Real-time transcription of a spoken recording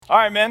All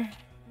right, men.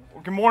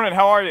 Well, good morning.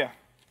 How are you?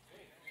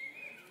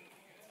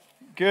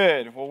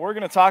 Good. Well, we're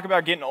going to talk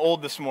about getting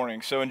old this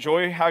morning, so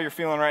enjoy how you're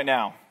feeling right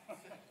now.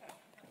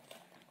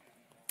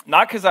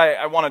 Not because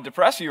I want to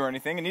depress you or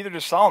anything, and neither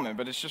does Solomon,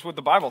 but it's just what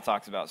the Bible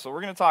talks about, so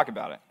we're going to talk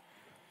about it.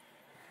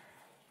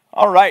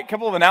 All right, a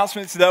couple of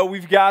announcements, though.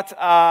 We've got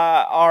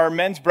our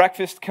men's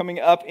breakfast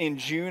coming up in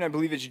June. I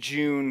believe it's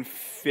June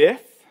 5th,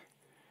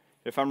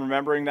 if I'm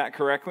remembering that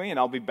correctly, and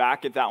I'll be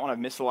back at that one. I've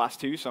missed the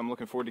last two, so I'm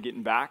looking forward to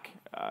getting back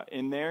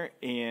in there.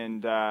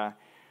 And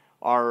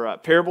our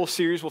parable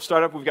series will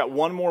start up. We've got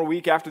one more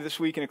week after this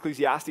week in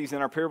Ecclesiastes,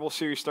 and our parable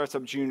series starts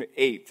up June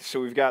 8th. So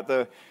we've got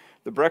the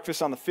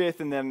breakfast on the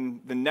 5th, and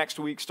then the next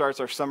week starts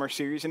our summer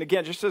series. And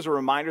again, just as a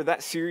reminder,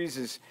 that series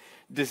is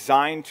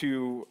designed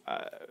to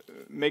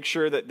make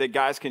sure that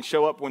guys can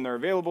show up when they're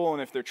available,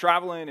 and if they're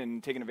traveling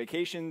and taking a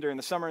vacation during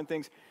the summer and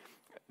things,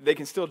 they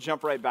can still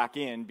jump right back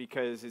in,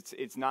 because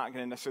it's not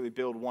going to necessarily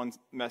build one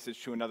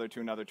message to another,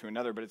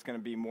 but it's going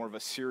to be more of a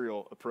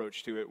serial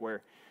approach to it,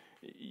 where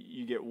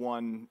you get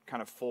one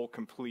kind of full,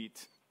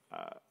 complete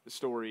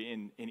story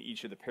in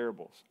each of the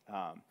parables.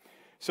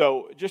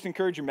 So just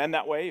encourage your men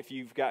that way. If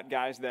you've got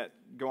guys that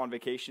go on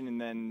vacation and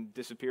then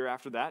disappear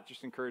after that,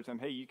 just encourage them,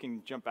 hey, you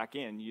can jump back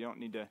in. You don't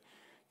need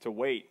to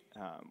wait.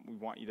 We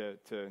want you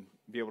to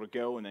be able to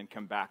go and then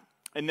come back.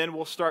 And then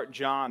we'll start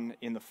John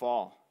in the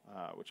fall,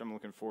 which I'm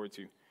looking forward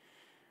to.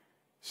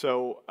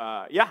 So,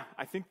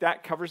 I think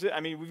that covers it.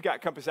 I mean, we've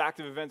got Compass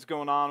Active events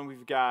going on.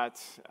 We've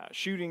got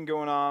shooting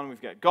going on.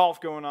 We've got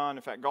golf going on.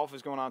 In fact, golf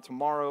is going on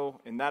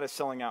tomorrow, and that is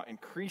selling out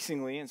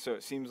increasingly. And so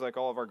it seems like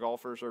all of our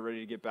golfers are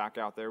ready to get back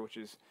out there, which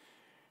is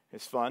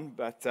fun.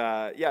 But,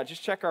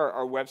 just check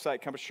our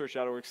website,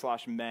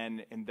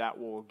 compasschurch.org/men, and that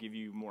will give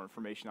you more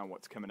information on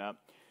what's coming up.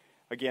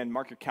 Again,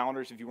 mark your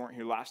calendars if you weren't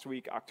here last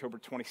week. October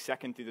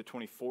 22nd through the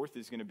 24th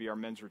is going to be our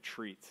men's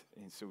retreat.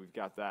 And so we've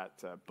got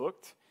that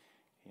booked,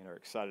 and are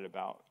excited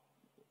about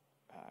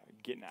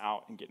getting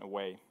out and getting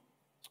away.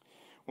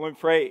 Well, let me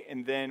pray,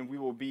 and then we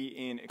will be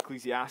in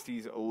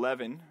Ecclesiastes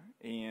 11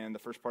 and the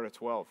first part of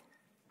 12.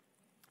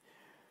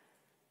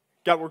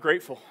 God, we're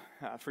grateful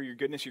for your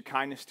goodness, your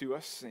kindness to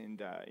us,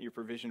 and your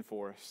provision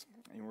for us.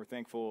 And we're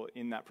thankful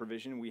in that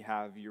provision we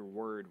have your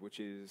word, which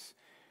is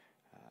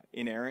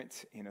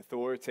inerrant and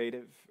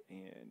authoritative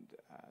and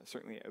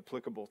certainly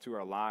applicable to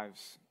our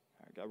lives.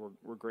 God,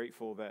 we're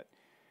grateful that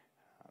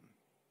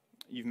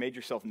you've made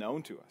yourself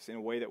known to us in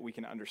a way that we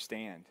can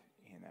understand.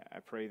 And I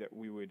pray that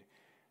we would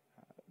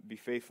be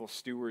faithful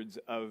stewards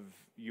of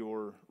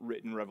your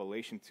written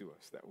revelation to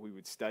us, that we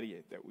would study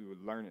it, that we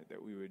would learn it,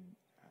 that we would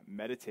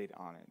meditate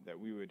on it, that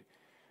we would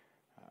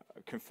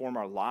conform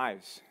our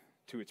lives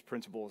to its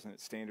principles and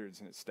its standards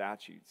and its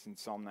statutes. In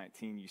Psalm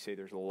 19, you say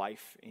there's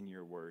life in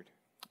your word.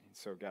 And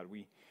so, God,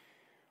 we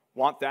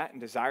want that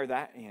and desire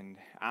that and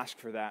ask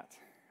for that.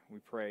 We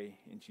pray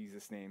in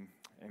Jesus' name,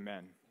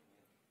 amen.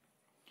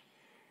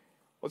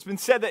 Well, it's been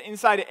said that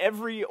inside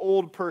every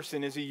old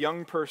person is a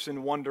young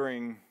person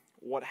wondering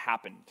what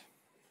happened.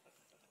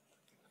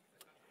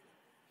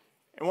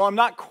 And while I'm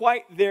not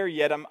quite there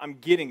yet, I'm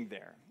getting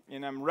there.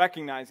 And I'm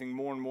recognizing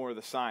more and more of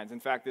the signs. In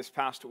fact, this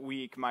past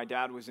week, my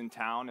dad was in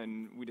town,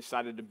 and we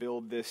decided to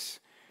build this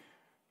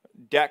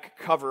deck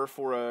cover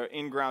for an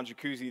in-ground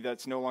jacuzzi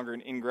that's no longer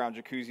an in-ground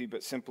jacuzzi,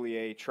 but simply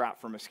a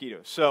trap for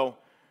mosquitoes. So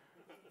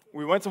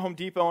we went to Home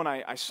Depot, and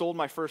I sold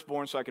my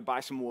firstborn so I could buy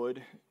some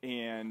wood,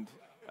 and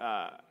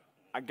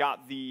I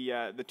got the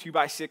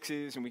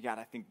 2x6s, and we got,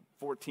 I think,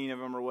 14 of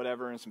them or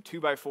whatever, and some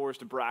 2x4s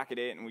to bracket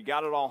it, and we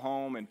got it all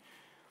home, and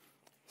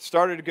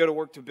started to go to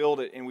work to build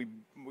it, and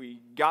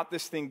we got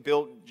this thing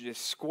built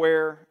just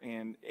square,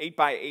 and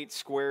 8x8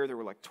 square. There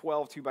were like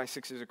 12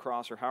 2x6s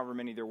across, or however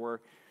many there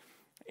were,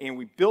 and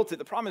we built it.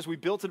 The problem is we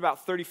built it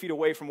about 30 feet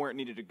away from where it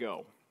needed to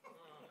go.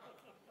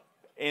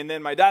 And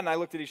then my dad and I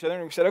looked at each other,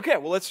 and we said, okay,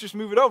 well, let's just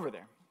move it over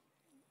there.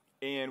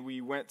 And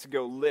we went to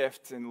go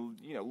lift, and,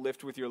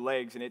 lift with your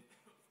legs, and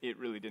it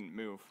really didn't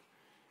move.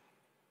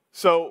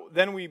 So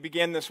then we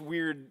began this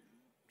weird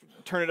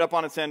turn it up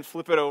on its end,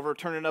 flip it over,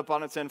 turn it up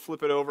on its end,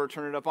 flip it over,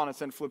 turn it up on its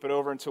end, flip it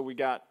over, until we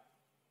got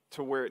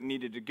to where it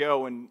needed to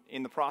go. And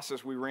in the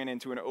process, we ran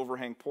into an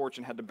overhang porch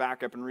and had to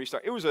back up and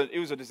restart. It was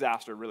a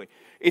disaster, really.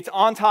 It's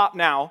on top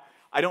now.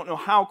 I don't know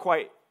how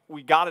quite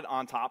we got it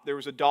on top. There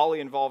was a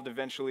dolly involved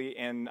eventually,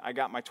 and I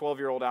got my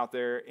 12-year-old out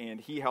there, and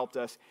he helped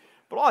us.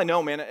 But all I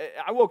know, man,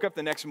 I woke up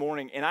the next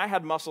morning, and I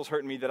had muscles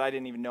hurting me that I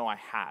didn't even know I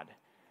had.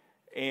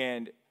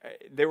 And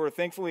they were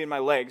thankfully in my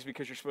legs,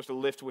 because you're supposed to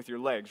lift with your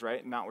legs,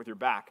 right, and not with your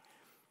back.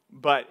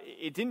 But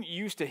it didn't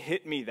used to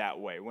hit me that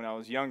way when I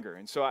was younger.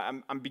 And so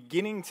I'm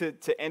beginning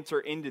to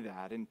enter into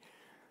that. And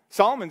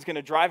Solomon's going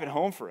to drive it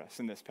home for us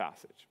in this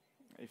passage.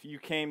 If you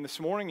came this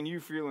morning and you're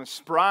feeling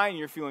spry and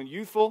you're feeling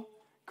youthful,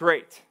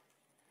 great.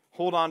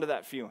 Hold on to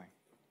that feeling.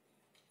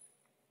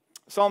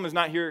 Solomon's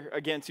not here,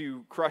 again,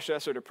 to crush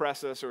us or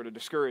depress us or to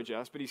discourage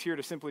us, but he's here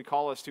to simply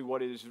call us to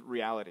what is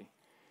reality.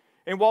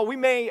 And while we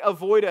may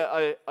avoid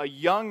a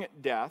young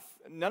death,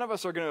 none of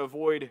us are going to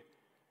avoid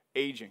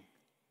aging.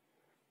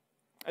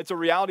 It's a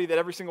reality that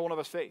every single one of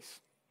us face.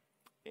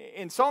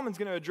 And Solomon's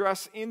going to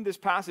address in this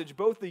passage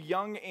both the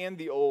young and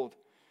the old.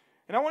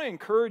 And I want to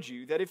encourage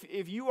you that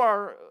if you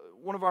are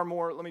one of our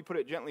more, let me put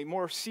it gently,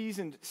 more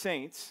seasoned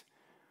saints,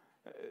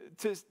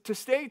 to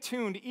stay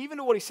tuned even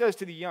to what he says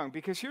to the young,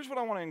 because here's what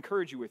I want to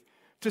encourage you with.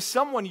 To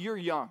someone, you're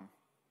young.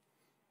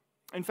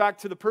 In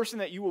fact, to the person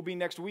that you will be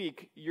next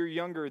week, you're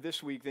younger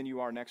this week than you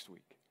are next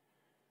week.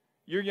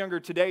 You're younger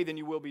today than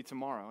you will be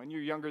tomorrow, and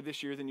you're younger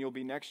this year than you'll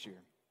be next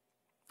year.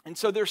 And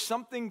so there's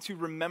something to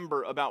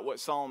remember about what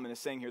Solomon is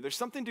saying here. There's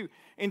something to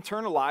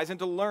internalize and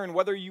to learn,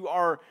 whether you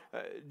are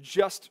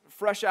just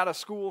fresh out of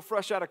school,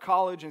 fresh out of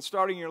college and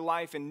starting your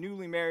life and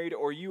newly married,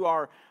 or you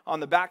are on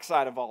the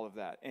backside of all of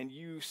that and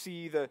you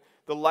see the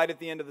light at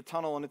the end of the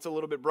tunnel and it's a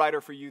little bit brighter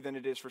for you than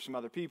it is for some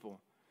other people.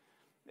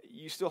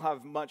 You still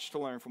have much to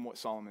learn from what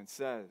Solomon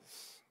says.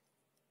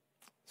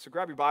 So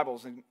grab your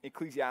Bibles in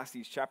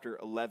Ecclesiastes chapter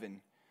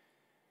 11,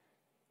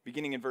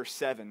 beginning in verse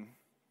 7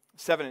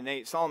 and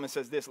 8, Solomon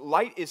says this: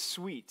 "Light is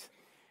sweet,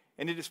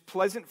 and it is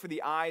pleasant for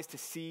the eyes to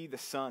see the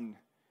sun.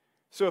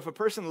 So if a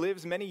person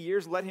lives many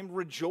years, let him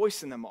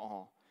rejoice in them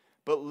all.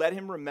 But let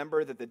him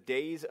remember that the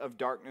days of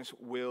darkness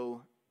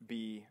will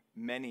be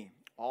many.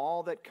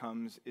 All that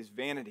comes is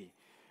vanity."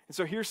 And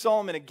so here's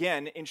Solomon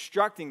again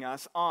instructing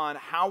us on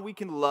how we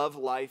can love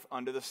life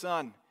under the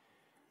sun.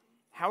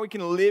 How we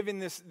can live in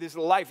this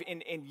life.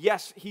 And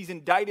yes, he's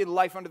indicted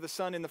life under the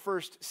sun in the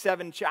first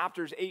 8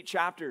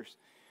 chapters.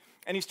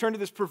 And he's turned to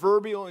this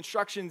proverbial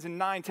instructions in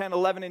 9, 10,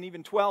 11, and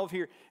even 12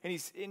 here. And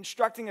he's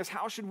instructing us,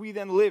 how should we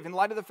then live? In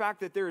light of the fact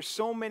that there are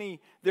so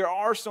many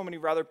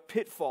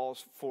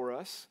pitfalls for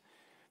us,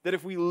 that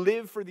if we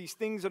live for these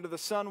things under the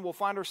sun, we'll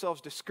find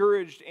ourselves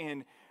discouraged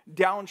and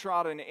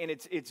downtrodden, and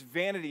it's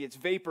vanity, it's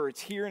vapor,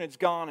 it's here and it's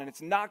gone, and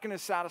it's not going to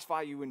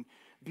satisfy you, and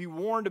be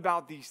warned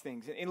about these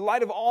things. In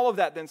light of all of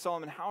that, then,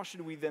 Solomon, how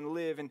should we then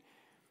live? And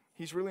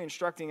he's really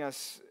instructing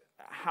us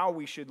how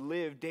we should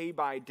live day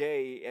by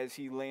day as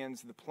he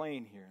lands the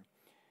plane here.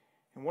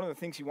 And one of the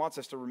things he wants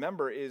us to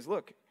remember is,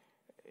 look,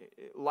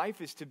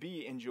 life is to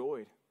be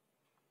enjoyed.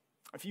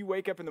 If you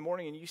wake up in the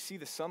morning and you see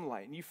the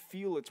sunlight and you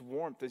feel its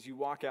warmth as you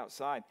walk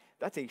outside,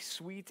 that's a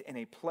sweet and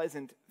a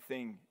pleasant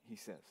thing, he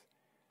says.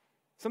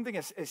 Something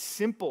as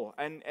simple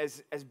and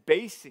as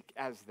basic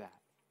as that.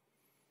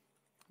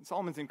 And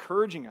Solomon's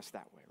encouraging us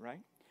that way, right?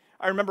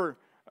 I remember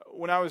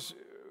when I was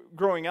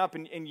growing up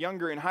and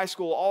younger in high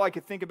school, all I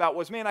could think about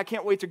was, man, I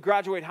can't wait to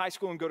graduate high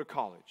school and go to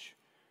college.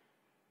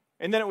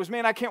 And then it was,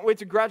 man, I can't wait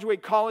to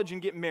graduate college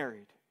and get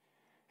married.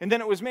 And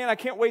then it was, man, I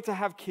can't wait to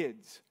have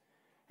kids.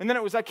 And then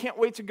it was, I can't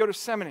wait to go to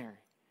seminary.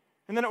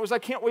 And then it was, I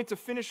can't wait to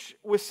finish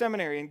with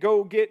seminary and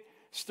go get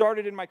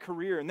started in my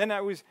career. And then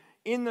I was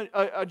in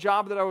a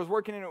job that I was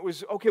working in. It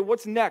was, okay,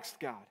 what's next,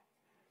 God?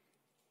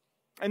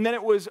 And then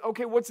it was,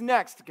 okay, what's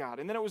next, God?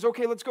 And then it was,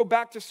 okay, let's go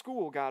back to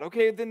school, God.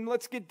 Okay, then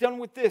let's get done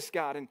with this,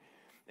 God. And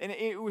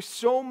it was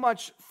so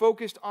much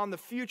focused on the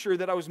future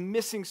that I was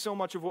missing so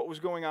much of what was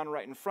going on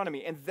right in front of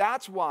me. And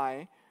that's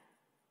why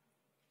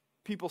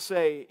people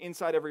say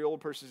inside every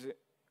old person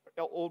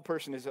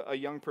is a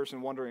young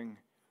person wondering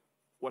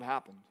what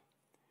happened.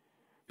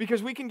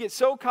 Because we can get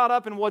so caught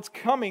up in what's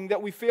coming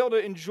that we fail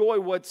to enjoy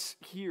what's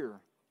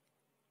here.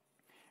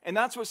 And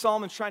that's what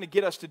Solomon's trying to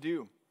get us to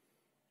do.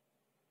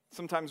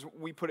 Sometimes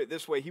we put it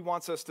this way. He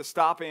wants us to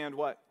stop and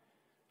what?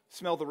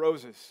 Smell the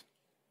roses.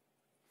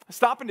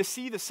 Stop and to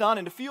see the sun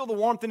and to feel the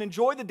warmth and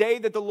enjoy the day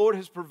that the Lord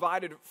has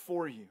provided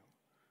for you.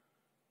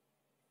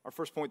 Our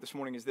first point this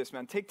morning is this,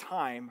 man. Take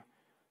time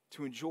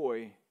to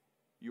enjoy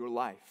your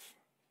life.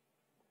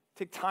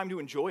 Take time to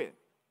enjoy it.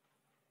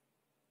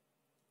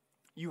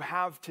 You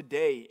have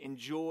today.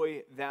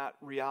 Enjoy that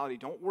reality.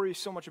 Don't worry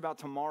so much about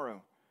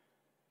tomorrow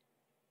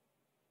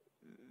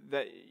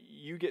that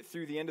you get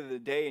through the end of the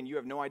day and you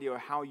have no idea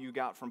how you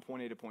got from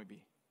point A to point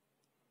B.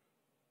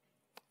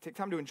 Take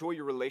time to enjoy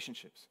your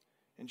relationships.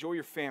 Enjoy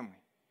your family.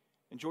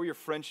 Enjoy your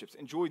friendships.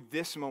 Enjoy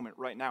this moment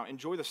right now.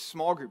 Enjoy the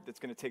small group that's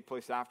going to take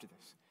place after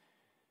this.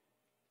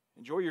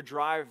 Enjoy your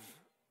drive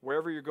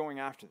wherever you're going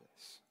after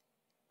this.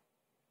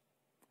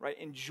 Right?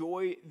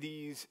 Enjoy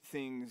these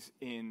things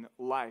in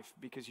life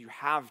because you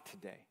have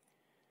today.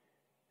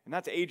 And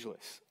that's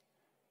ageless.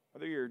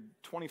 Whether you're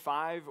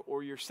 25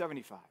 or you're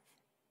 75.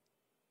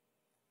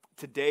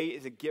 Today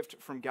is a gift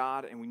from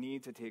God, and we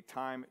need to take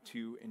time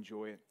to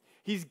enjoy it.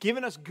 He's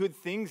given us good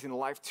things in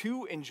life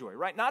to enjoy,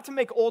 right? Not to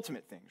make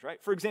ultimate things,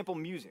 right? For example,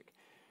 music.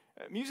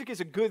 Music is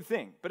a good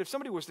thing, but if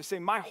somebody was to say,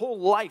 my whole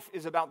life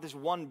is about this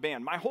one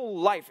band, my whole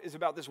life is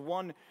about this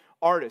one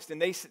artist,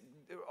 and they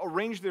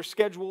arranged their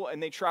schedule,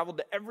 and they traveled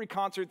to every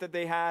concert that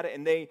they had,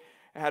 and they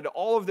had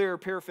all of their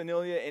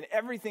paraphernalia and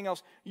everything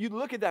else, you'd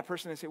look at that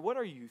person and say, what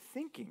are you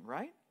thinking,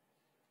 right?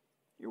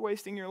 You're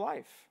wasting your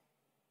life.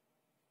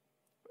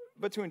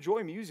 But to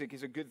enjoy music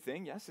is a good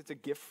thing. Yes, it's a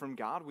gift from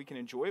God. We can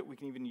enjoy it. We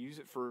can even use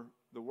it for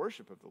the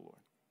worship of the Lord.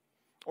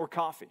 Or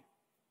coffee,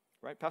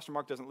 right? Pastor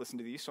Mark doesn't listen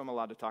to these, so I'm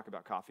allowed to talk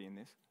about coffee in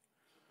this,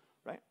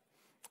 right?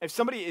 If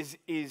somebody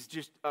is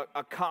just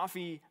a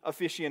coffee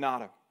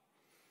aficionado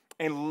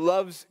and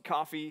loves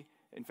coffee,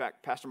 in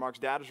fact, Pastor Mark's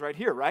dad is right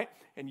here, right?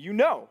 And you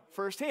know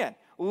firsthand,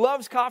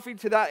 loves coffee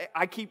to that,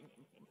 I keep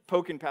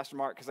poking Pastor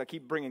Mark because I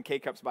keep bringing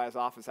K-Cups by his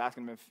office,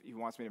 asking him if he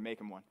wants me to make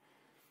him one.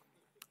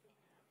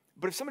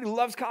 But if somebody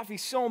loves coffee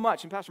so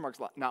much, and Pastor Mark's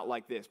not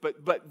like this, but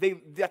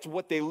that's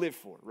what they live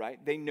for,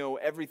 right? They know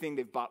everything.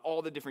 They've bought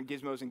all the different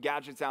gizmos and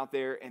gadgets out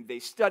there, and they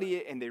study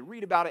it, and they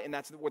read about it, and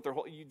that's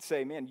what you'd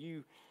say, man,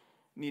 you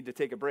need to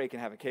take a break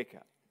and have a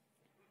K-Cup.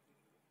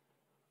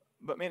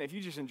 But man, if you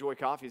just enjoy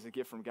coffee as a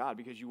gift from God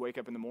because you wake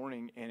up in the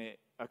morning and it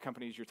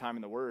accompanies your time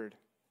in the Word,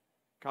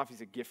 coffee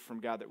is a gift from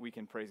God that we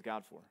can praise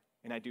God for.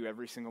 And I do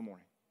every single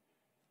morning.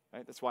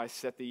 Right? That's why I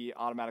set the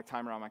automatic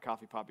timer on my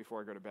coffee pot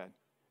before I go to bed.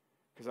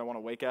 Because I want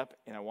to wake up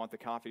and I want the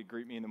coffee to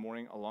greet me in the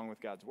morning along with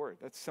God's Word.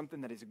 That's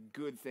something that is a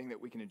good thing that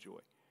we can enjoy.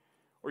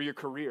 Or your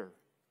career.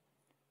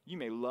 You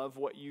may love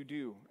what you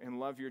do and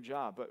love your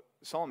job, but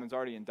Solomon's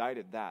already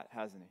indicted that,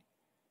 hasn't he?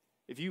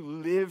 If you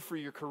live for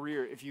your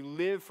career, if you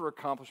live for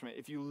accomplishment,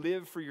 if you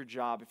live for your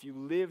job, if you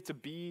live to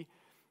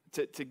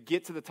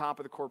get to the top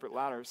of the corporate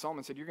ladder,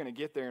 Solomon said you're going to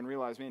get there and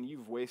realize, man,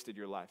 you've wasted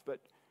your life. But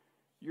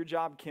your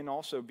job can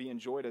also be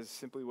enjoyed as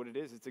simply what it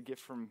is. It's a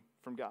gift from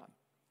God.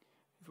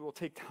 If we will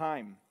take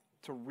time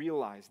to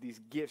realize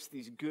these gifts,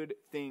 these good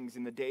things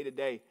in the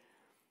day-to-day,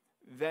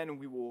 then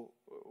we'll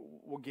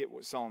get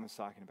what Solomon's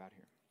talking about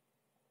here.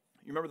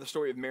 You remember the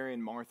story of Mary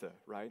and Martha,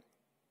 right?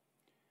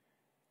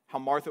 How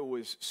Martha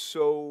was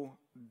so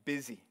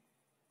busy.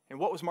 And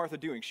what was Martha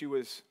doing? She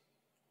was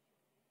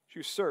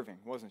serving,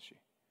 wasn't she?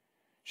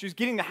 She was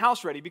getting the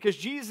house ready because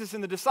Jesus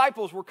and the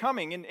disciples were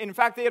coming. And in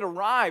fact, they had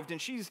arrived,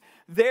 and she's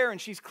there, and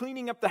she's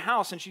cleaning up the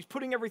house, and she's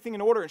putting everything in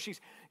order, and she's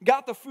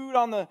got the food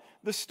on the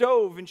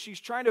stove, and she's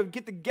trying to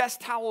get the guest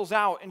towels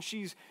out, and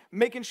she's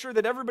making sure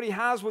that everybody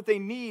has what they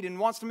need and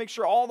wants to make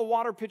sure all the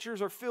water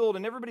pitchers are filled,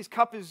 and everybody's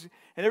cup is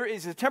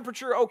the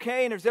temperature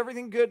okay, and is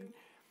everything good?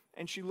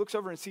 And she looks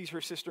over and sees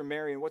her sister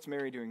Mary, and what's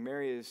Mary doing?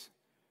 Mary is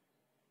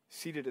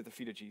seated at the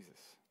feet of Jesus,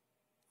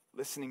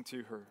 listening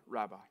to her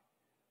rabbi,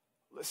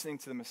 listening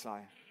to the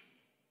Messiah,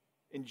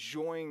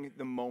 enjoying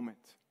the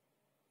moment.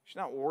 She's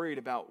not worried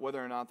about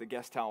whether or not the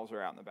guest towels are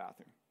out in the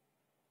bathroom.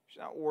 She's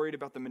not worried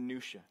about the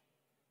minutia.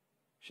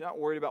 She's not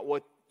worried about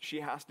what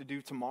she has to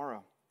do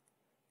tomorrow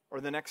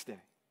or the next day.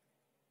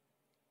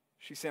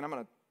 She's saying, I'm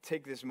going to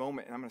take this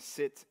moment and I'm going to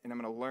sit and I'm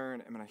going to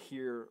learn. I'm going to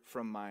hear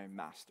from my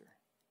master.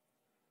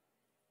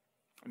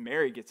 And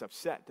Mary gets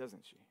upset,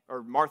 doesn't she?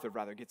 Or Martha,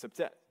 rather, gets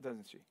upset,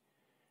 doesn't she?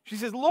 She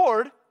says,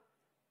 Lord,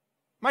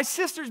 my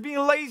sister's being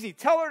lazy.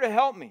 Tell her to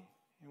help me.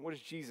 And what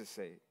does Jesus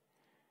say?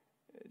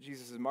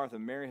 Jesus says, Martha,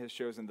 Mary has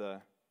chosen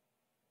the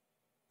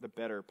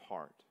better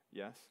part.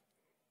 Yes?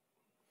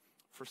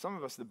 For some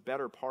of us, the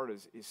better part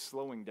is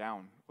slowing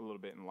down a little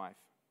bit in life.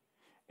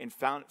 And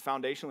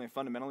foundationally and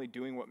fundamentally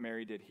doing what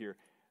Mary did here.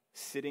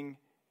 Sitting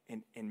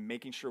and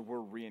making sure we're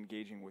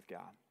re-engaging with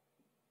God.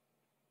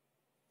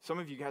 Some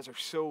of you guys are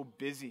so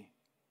busy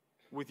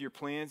with your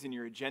plans and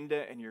your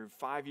agenda and your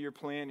 5-year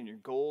plan and your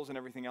goals and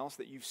everything else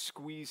that you've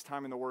squeezed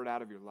time in the Word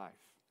out of your life.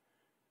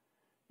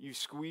 You've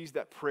squeezed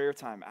that prayer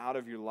time out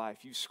of your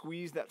life. You've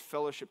squeezed that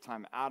fellowship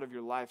time out of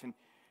your life.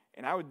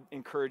 And I would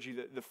encourage you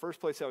that the first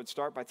place I would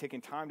start by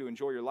taking time to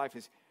enjoy your life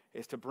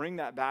is to bring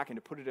that back and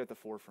to put it at the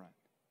forefront.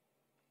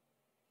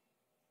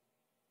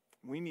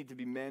 We need to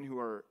be men who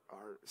are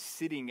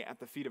sitting at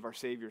the feet of our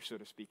Savior, so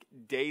to speak,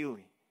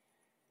 daily.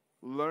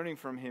 Learning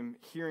from Him,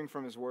 hearing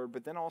from His Word,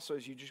 but then also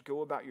as you just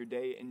go about your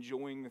day,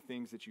 enjoying the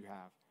things that you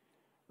have,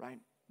 right?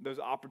 Those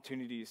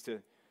opportunities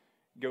to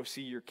go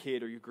see your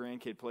kid or your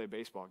grandkid play a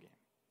baseball game.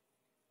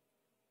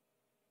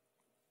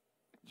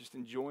 Just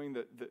enjoying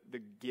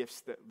the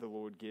gifts that the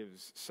Lord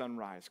gives,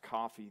 sunrise,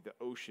 coffee, the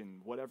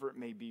ocean, whatever it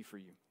may be for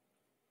you.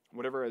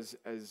 Whatever, as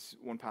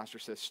one pastor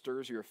says,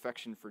 stirs your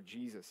affection for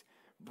Jesus.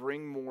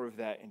 Bring more of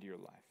that into your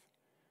life.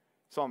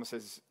 Psalmist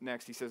says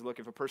next, he says, look,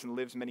 if a person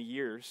lives many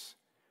years,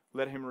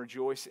 let him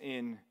rejoice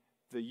in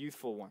the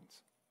youthful ones.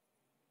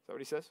 Is that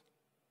what he says?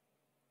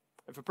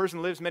 If a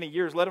person lives many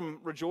years, let him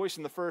rejoice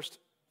in the first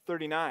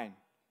 39. Is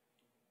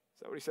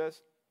that what he says?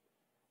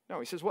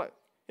 No, he says what?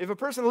 If a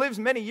person lives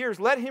many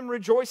years, let him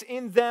rejoice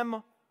in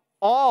them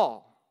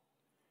all.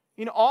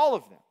 In all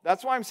of them.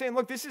 That's why I'm saying,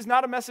 look, this is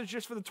not a message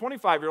just for the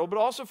 25-year-old, but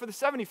also for the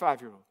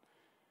 75-year-old.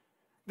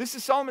 This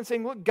is Solomon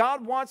saying, look,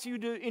 God wants you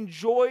to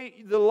enjoy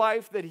the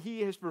life that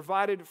He has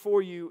provided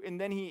for you,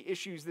 and then he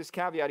issues this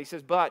caveat. He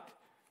says, but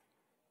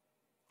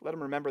let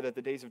him remember that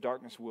the days of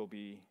darkness will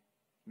be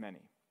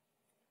many.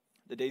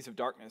 The days of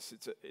darkness,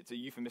 it's a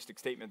euphemistic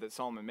statement that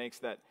Solomon makes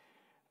that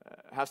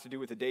has to do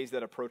with the days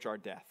that approach our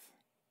death.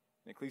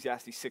 In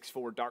Ecclesiastes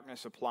 6:4,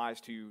 darkness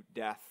applies to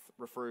death,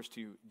 refers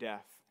to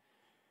death.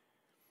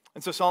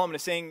 And so Solomon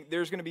is saying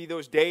there's going to be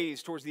those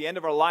days towards the end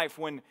of our life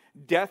when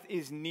death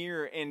is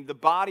near and the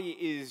body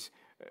is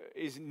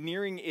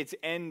nearing its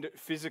end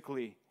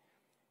physically.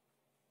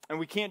 And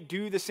we can't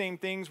do the same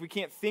things, we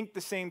can't think the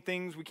same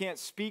things, we can't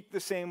speak the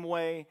same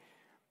way.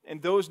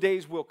 And those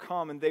days will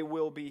come, and they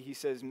will be, he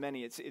says,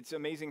 many. It's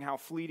amazing how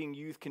fleeting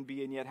youth can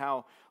be, and yet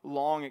how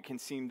long it can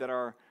seem that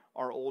our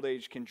old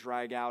age can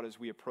drag out as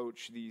we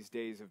approach these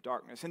days of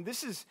darkness. And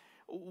this is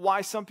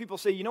why some people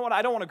say, you know what,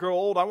 I don't want to grow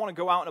old. I want to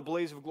go out in a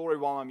blaze of glory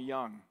while I'm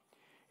young.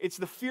 It's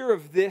the fear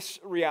of this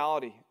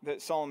reality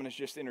that Solomon has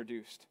just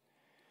introduced.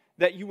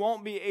 That you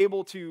won't be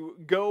able to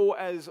go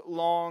as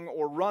long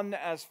or run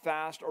as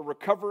fast or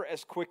recover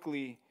as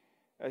quickly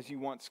as you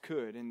once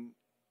could. And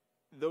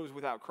those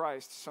without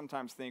Christ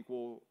sometimes think,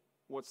 well,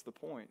 what's the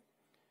point?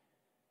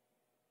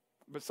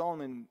 But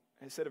Solomon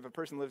has said, if a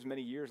person lives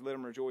many years, let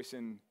him rejoice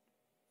in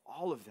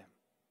all of them.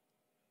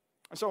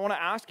 And so I want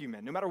to ask you,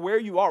 men, no matter where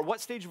you are,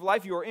 what stage of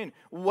life you are in,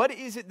 what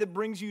is it that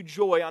brings you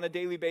joy on a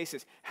daily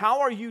basis?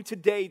 How are you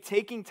today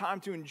taking time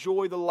to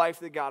enjoy the life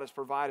that God has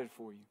provided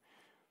for you?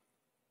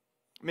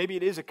 Maybe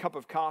it is a cup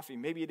of coffee.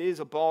 Maybe it is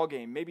a ball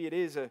game. Maybe it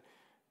is a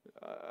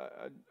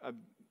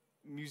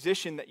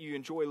musician that you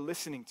enjoy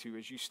listening to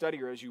as you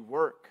study or as you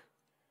work.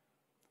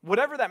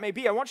 Whatever that may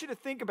be, I want you to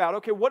think about,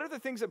 okay, what are the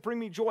things that bring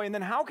me joy? And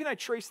then how can I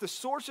trace the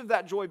source of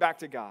that joy back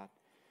to God?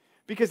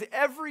 Because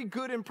every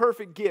good and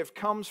perfect gift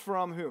comes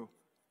from who?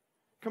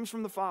 Comes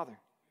from the Father.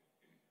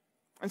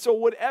 And so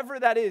whatever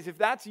that is, if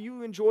that's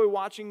you enjoy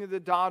watching the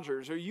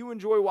Dodgers, or you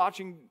enjoy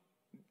watching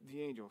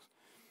the Angels,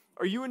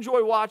 or you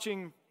enjoy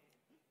watching,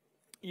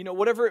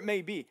 whatever it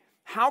may be,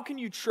 how can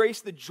you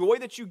trace the joy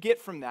that you get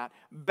from that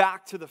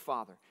back to the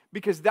Father?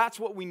 Because that's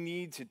what we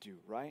need to do,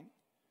 right?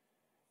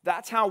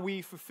 That's how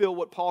we fulfill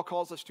what Paul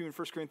calls us to in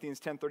 1 Corinthians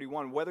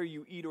 10:31. Whether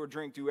you eat or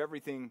drink, do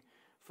everything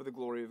for the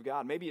glory of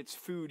God. Maybe it's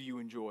food you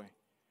enjoy.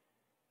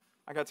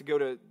 I got to go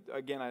to,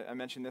 again, I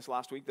mentioned this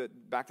last week,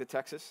 back to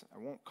Texas. I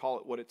won't call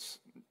it what it's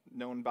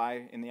known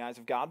by in the eyes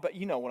of God, but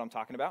you know what I'm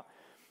talking about.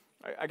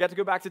 I got to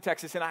go back to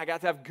Texas, and I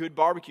got to have good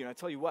barbecue. And I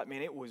tell you what,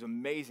 man, it was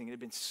amazing. It had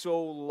been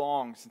so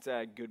long since I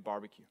had good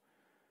barbecue.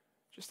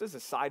 Just as a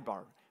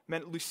sidebar,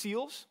 man,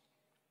 Lucille's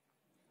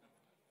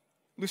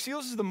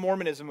is the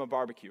Mormonism of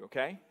barbecue,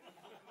 okay?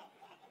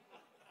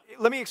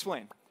 Let me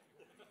explain.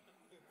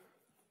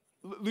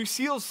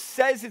 Lucille's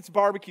says it's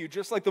barbecue,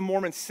 just like the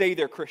Mormons say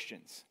they're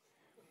Christians.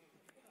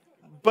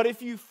 But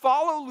if you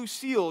follow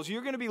Lucille's,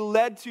 you're going to be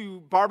led to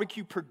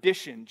barbecue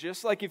perdition,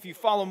 just like if you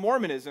follow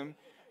Mormonism,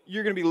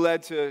 you're going to be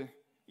led to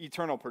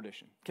eternal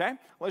perdition, okay?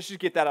 Let's just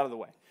get that out of the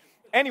way.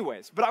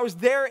 Anyways, but I was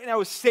there and I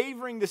was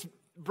savoring this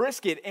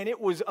brisket, and it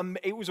was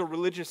a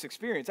religious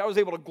experience. I was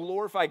able to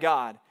glorify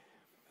God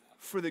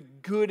for the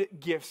good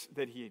gifts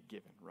that He had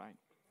given, right?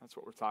 That's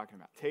what we're talking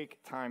about.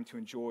 Take time to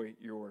enjoy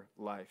your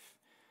life.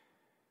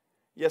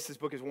 Yes, this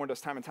book has warned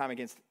us time and time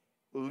against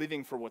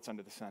living for what's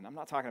under the sun. I'm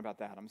not talking about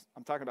that.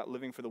 I'm talking about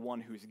living for the one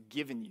who's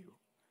given you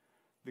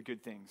the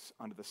good things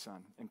under the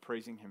sun and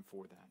praising Him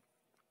for that.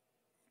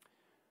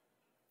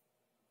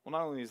 Well,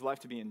 not only is life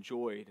to be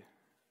enjoyed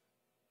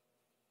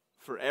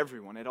for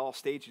everyone at all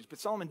stages, but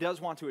Solomon does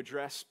want to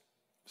address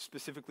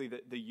specifically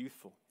the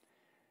youthful.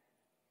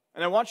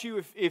 And I want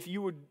you, if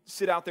you would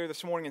sit out there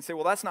this morning and say,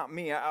 well, that's not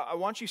me, I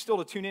want you still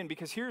to tune in,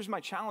 because here's my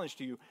challenge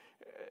to you.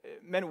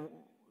 Men,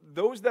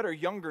 those that are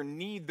younger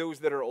need those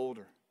that are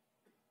older.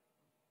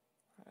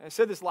 I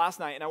said this last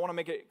night, and I want to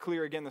make it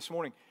clear again this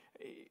morning.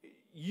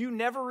 You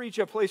never reach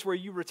a place where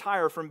you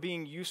retire from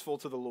being useful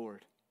to the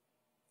Lord.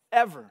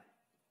 Ever.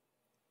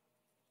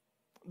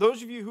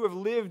 Those of you who have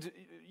lived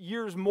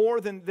years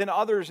more than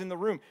others in the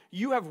room,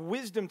 you have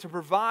wisdom to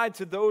provide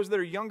to those that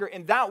are younger,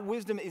 and that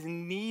wisdom is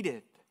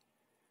needed.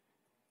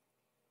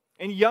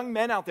 And young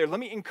men out there, let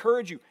me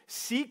encourage you,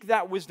 seek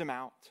that wisdom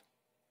out.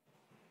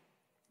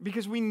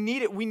 Because we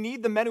need it. We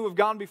need the men who have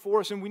gone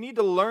before us, and we need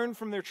to learn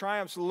from their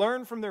triumphs,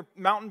 learn from their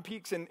mountain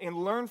peaks, and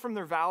learn from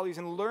their valleys,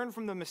 and learn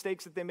from the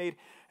mistakes that they made,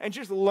 and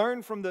just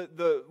learn from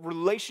the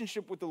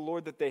relationship with the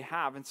Lord that they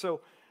have. And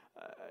so,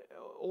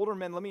 older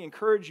men, let me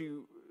encourage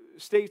you,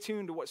 stay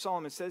tuned to what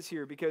Solomon says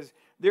here, because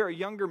there are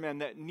younger men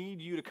that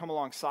need you to come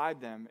alongside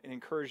them and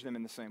encourage them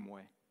in the same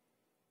way.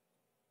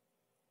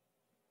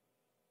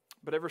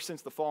 But ever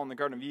since the fall in the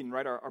Garden of Eden,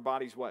 right, our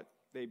bodies, what?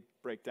 They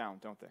break down,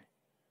 don't they?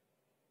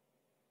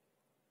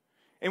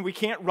 And we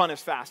can't run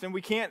as fast, and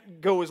we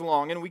can't go as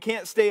long, and we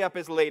can't stay up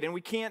as late, and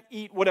we can't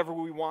eat whatever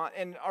we want,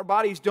 and our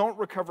bodies don't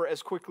recover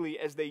as quickly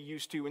as they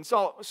used to. And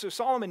so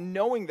Solomon,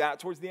 knowing that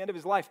towards the end of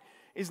his life,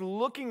 is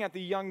looking at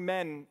the young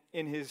men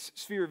in his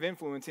sphere of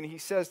influence, and he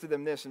says to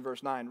them this in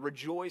verse 9,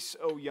 "Rejoice,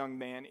 O young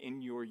man,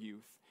 in your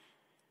youth.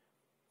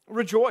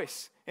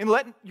 Rejoice, and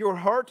let your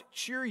heart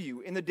cheer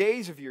you in the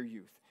days of your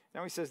youth."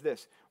 Now he says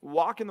this,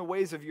 "Walk in the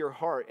ways of your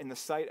heart in the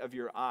sight of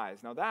your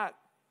eyes." Now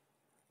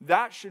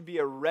that should be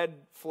a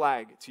red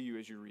flag to you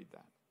as you read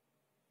that.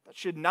 That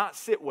should not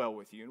sit well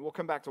with you, and we'll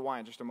come back to why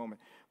in just a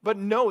moment. But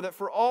know that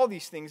for all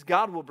these things,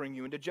 God will bring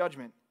you into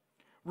judgment.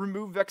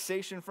 Remove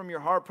vexation from your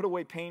heart, put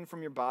away pain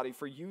from your body,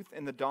 for youth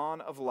and the dawn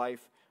of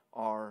life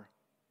are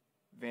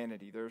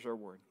vanity. There's our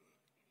word.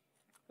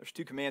 There's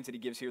two commands that he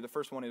gives here. The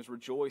first one is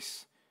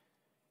rejoice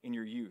in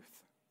your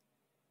youth.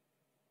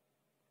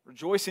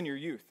 Rejoice in your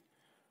youth.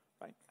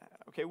 Right?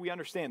 Okay, we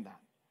understand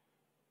that.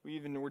 We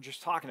were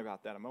just talking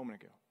about that a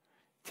moment ago.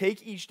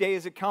 Take each day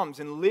as it comes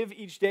and live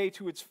each day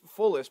to its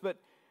fullest.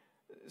 But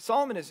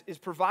Solomon is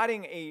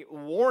providing a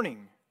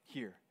warning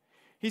here.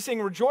 He's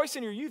saying rejoice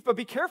in your youth, but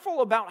be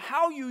careful about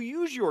how you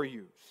use your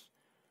youth.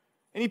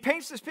 And he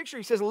paints this picture.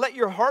 He says, let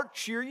your heart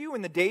cheer you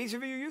in the days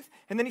of your youth.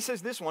 And then he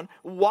says this one,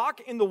 walk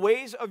in the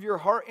ways of your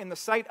heart in the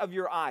sight of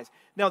your eyes.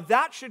 Now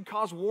that should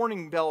cause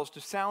warning bells to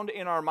sound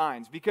in our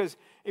minds, because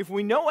if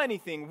we know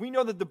anything, we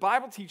know that the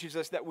Bible teaches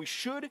us that we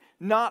should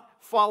not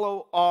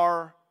follow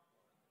our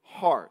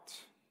heart.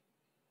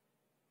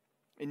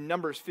 In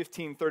Numbers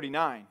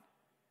 15:39,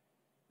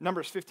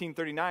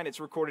 it's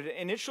recorded,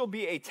 and it shall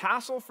be a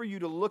tassel for you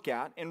to look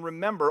at and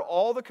remember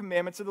all the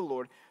commandments of the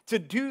Lord, to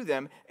do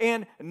them,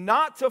 and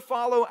not to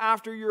follow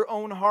after your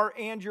own heart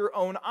and your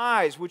own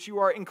eyes, which you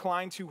are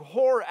inclined to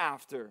whore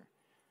after.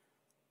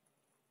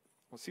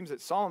 Well, it seems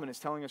that Solomon is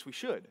telling us we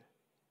should.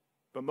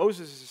 But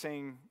Moses is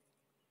saying,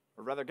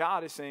 or rather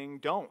God is saying,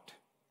 don't.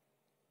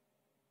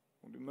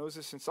 Well, do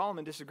Moses and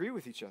Solomon disagree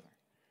with each other?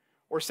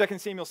 Or 2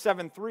 Samuel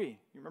 7:3. You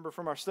remember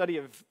from our study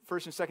of 1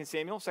 and 2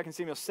 Samuel, 2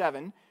 Samuel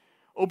 7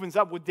 opens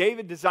up with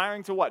David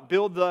desiring to what?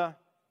 Build the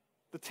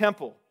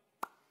temple.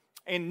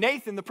 And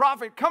Nathan, the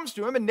prophet, comes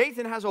to him, and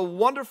Nathan has a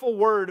wonderful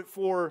word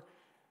for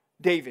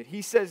David.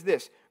 He says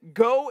this,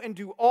 go and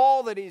do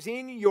all that is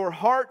in your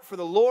heart, for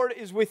the Lord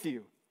is with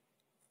you.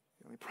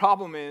 The only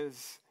problem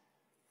is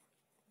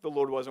the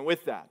Lord wasn't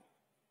with that.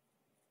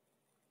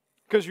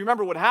 Because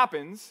remember what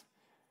happens,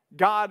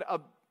 God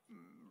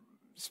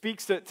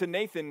speaks to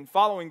Nathan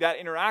following that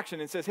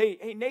interaction and says,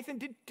 hey Nathan,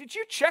 did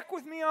you check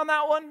with me on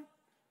that one?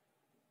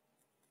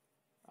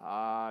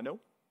 No,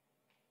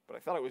 but I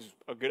thought it was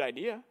a good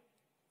idea.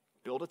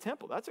 Build a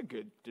temple. That's a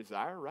good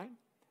desire, right?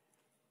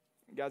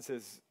 God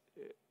says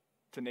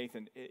to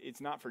Nathan,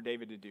 it's not for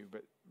David to do,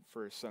 but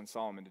for his son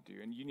Solomon to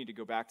do. And you need to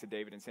go back to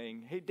David and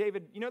saying, hey,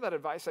 David, you know that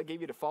advice I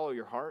gave you to follow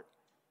your heart?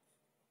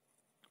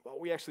 Well,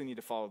 we actually need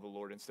to follow the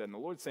Lord instead. And the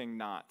Lord's saying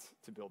not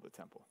to build the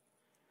temple.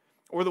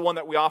 Or the one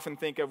that we often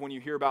think of when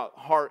you hear about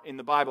heart in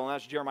the Bible, and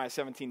that's Jeremiah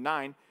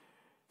 17:9,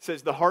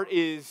 says the heart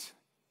is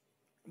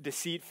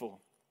deceitful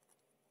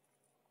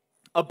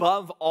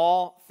above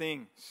all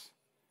things,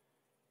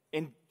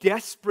 and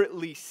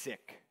desperately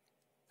sick.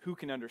 Who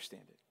can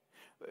understand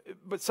it?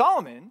 But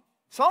Solomon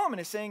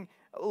is saying,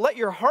 let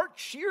your heart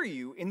cheer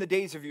you in the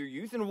days of your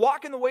youth, and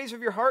walk in the ways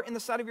of your heart in the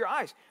sight of your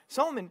eyes.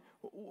 Solomon,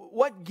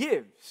 what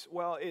gives?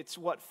 Well, it's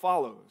what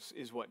follows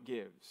is what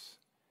gives.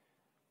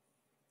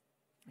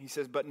 He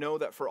says, but know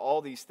that for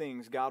all these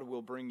things, God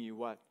will bring you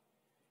what?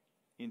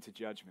 Into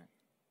judgment.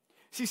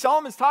 See,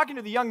 Solomon's talking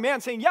to the young man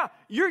saying, yeah,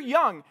 you're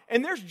young,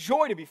 and there's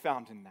joy to be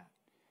found in that.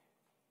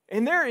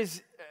 And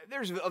there's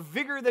a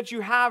vigor that you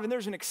have, and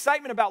there's an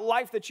excitement about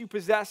life that you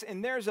possess,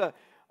 and there's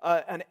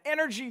an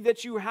energy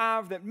that you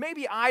have that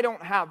maybe I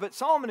don't have. But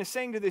Solomon is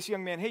saying to this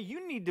young man, hey,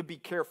 you need to be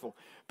careful.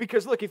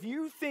 Because look, if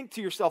you think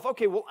to yourself,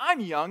 okay, well, I'm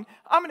young,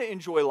 I'm going to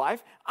enjoy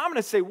life, I'm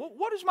going to say, well,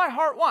 what does my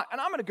heart want?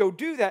 And I'm going to go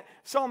do that.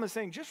 Solomon's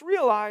saying, just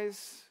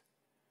realize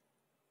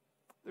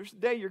there's a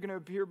day you're going to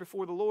appear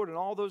before the Lord, and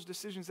all those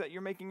decisions that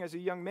you're making as a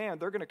young man,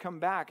 they're going to come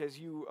back as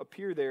you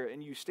appear there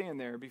and you stand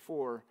there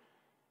before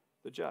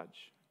the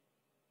judge.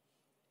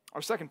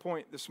 Our second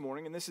point this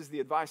morning, and this is the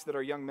advice that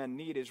our young men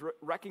need, is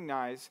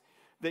recognize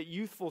that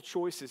youthful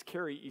choices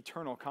carry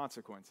eternal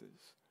consequences.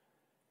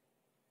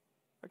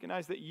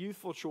 Recognize that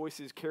youthful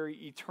choices carry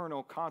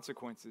eternal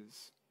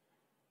consequences.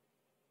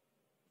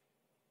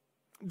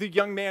 The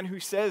young man who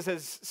says,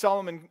 as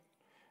Solomon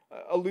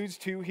alludes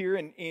to here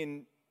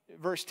in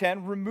verse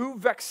 10,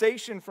 remove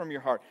vexation from your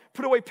heart.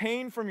 Put away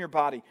pain from your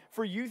body.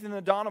 For youth and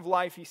the dawn of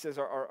life, he says,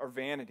 are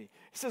vanity.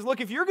 He says,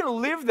 look, if you're going to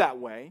live that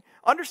way,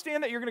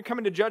 understand that you're going to come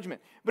into judgment.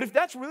 But if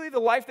that's really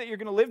the life that you're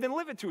going to live, then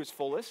live it to its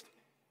fullest.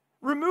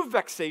 Remove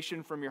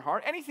vexation from your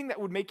heart. Anything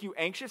that would make you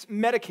anxious,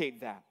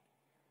 medicate that.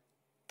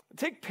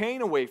 Take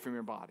pain away from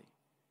your body.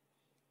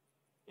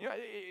 You know,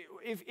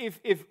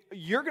 if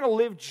you're going to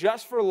live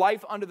just for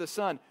life under the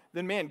sun,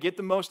 then man, get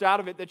the most out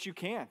of it that you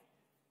can.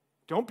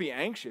 Don't be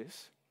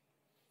anxious.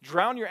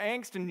 Drown your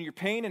angst and your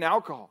pain in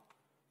alcohol.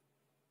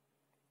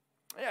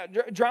 Yeah,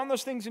 drown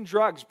those things in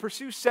drugs.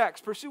 Pursue sex.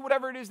 Pursue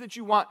whatever it is that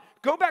you want.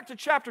 Go back to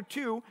chapter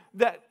 2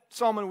 that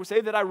Solomon would say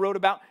that I wrote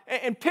about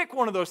and pick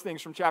one of those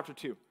things from chapter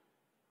 2.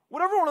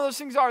 Whatever one of those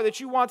things are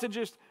that you want to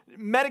just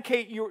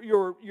medicate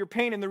your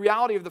pain and the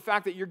reality of the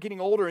fact that you're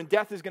getting older and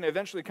death is going to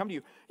eventually come to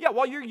you. Yeah,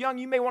 while you're young,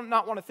 you may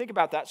not want to think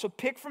about that. So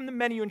pick from the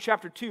menu in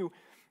chapter 2,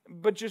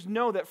 but just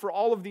know that for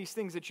all of these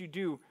things that you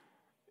do,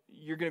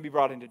 you're going to be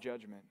brought into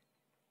judgment.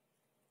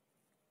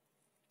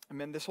 I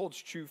mean, this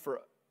holds true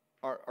for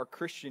our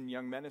Christian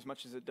young men as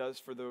much as it does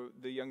for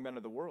the young men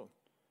of the world.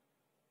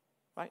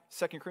 Right?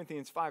 2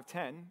 Corinthians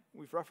 5:10,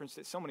 we've referenced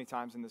it so many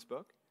times in this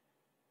book.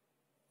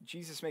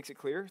 Jesus makes it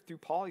clear through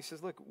Paul. He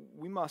says, look,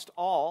 we must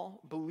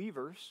all,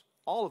 believers,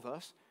 all of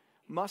us,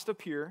 must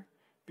appear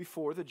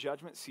before the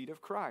judgment seat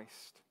of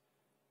Christ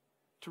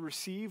to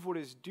receive what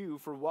is due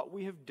for what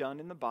we have done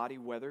in the body,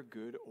 whether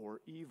good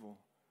or evil.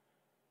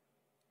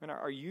 And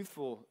our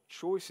youthful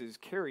choices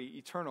carry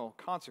eternal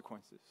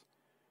consequences.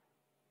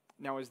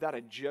 Now, is that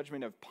a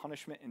judgment of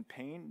punishment and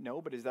pain?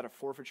 No, but is that a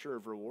forfeiture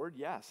of reward?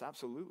 Yes,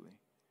 absolutely.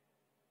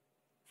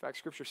 In fact,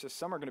 Scripture says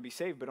some are going to be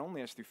saved, but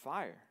only as through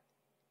fire.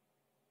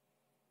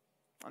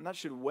 And that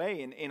should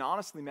weigh. And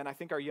honestly, man, I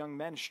think our young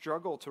men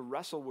struggle to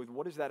wrestle with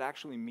what does that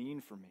actually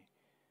mean for me?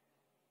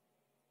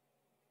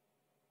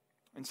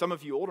 And some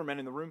of you older men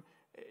in the room,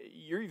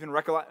 you're even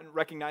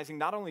recognizing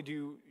not only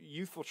do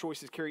youthful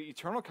choices carry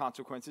eternal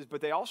consequences,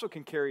 but they also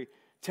can carry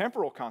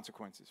temporal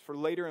consequences for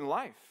later in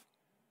life.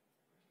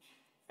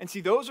 And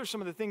see, those are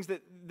some of the things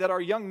that our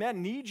young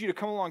men need you to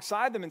come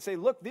alongside them and say,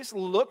 look, this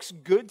looks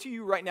good to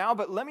you right now,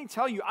 but let me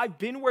tell you, I've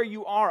been where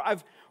you are.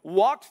 I've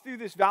walked through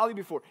this valley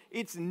before.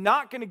 It's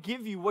not going to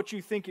give you what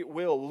you think it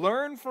will.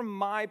 Learn from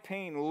my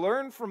pain.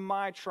 Learn from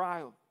my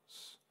trials.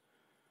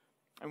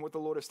 And what the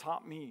Lord has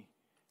taught me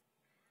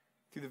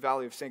through the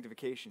valley of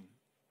sanctification.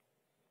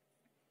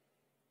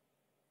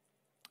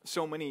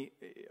 So many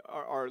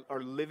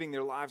are living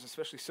their lives,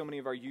 especially so many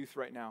of our youth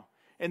right now.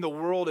 And the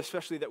world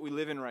especially that we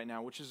live in right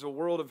now, which is a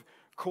world of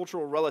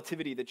cultural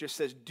relativity that just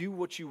says, do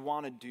what you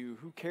want to do.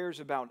 Who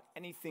cares about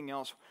anything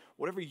else?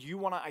 Whatever you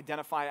want to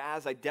identify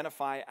as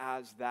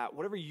that.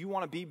 Whatever you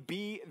want to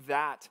be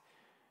that.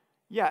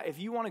 Yeah, if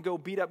you want to go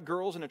beat up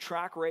girls in a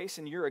track race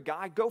and you're a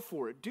guy, go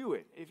for it. Do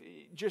it.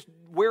 Just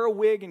wear a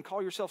wig and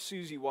call yourself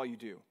Susie while you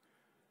do.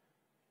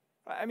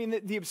 I mean,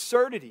 the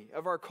absurdity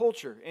of our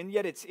culture, and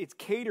yet it's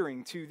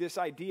catering to this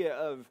idea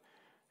of,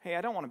 hey,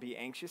 I don't want to be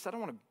anxious. I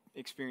don't want to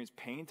experience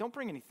pain. Don't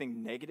bring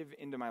anything negative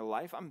into my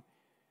life.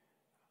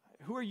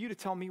 Who are you to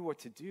tell me what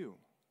to do?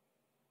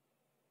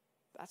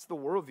 That's the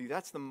worldview.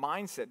 That's the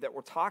mindset that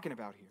we're talking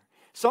about here.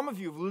 Some of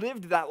you have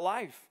lived that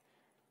life.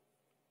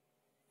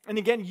 And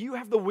again, you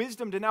have the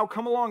wisdom to now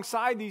come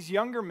alongside these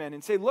younger men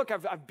and say, look,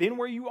 I've been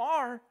where you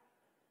are.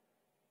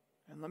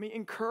 And let me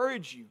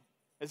encourage you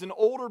as an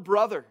older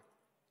brother,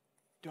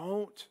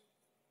 don't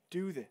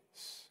do this.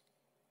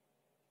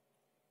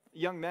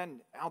 Young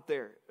men out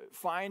there,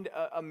 find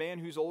a man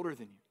who's older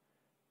than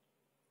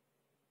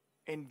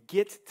you and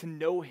get to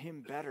know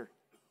him better.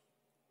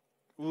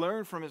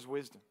 Learn from his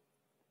wisdom.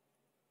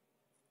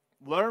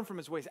 Learn from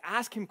his ways.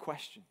 Ask him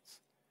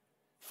questions.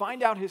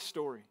 Find out his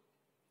story.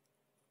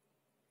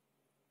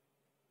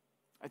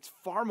 It's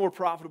far more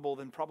profitable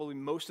than probably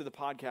most of the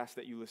podcasts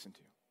that you listen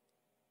to.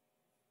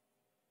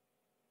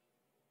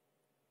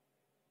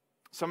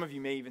 Some of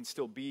you may even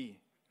still be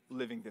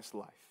living this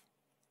life.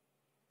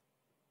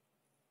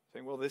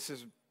 Saying, well, this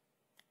is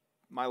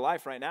my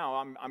life right now.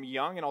 I'm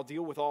young and I'll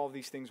deal with all of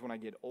these things when I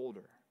get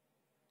older.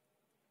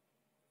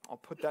 I'll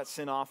put that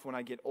sin off when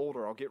I get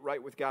older. I'll get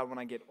right with God when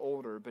I get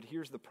older. But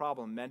here's the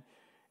problem, men.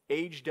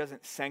 Age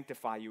doesn't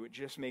sanctify you. It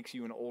just makes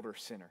you an older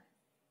sinner.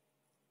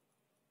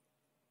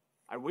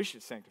 I wish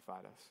it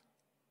sanctified us.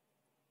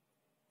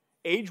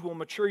 Age will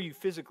mature you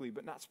physically,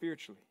 but not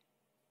spiritually.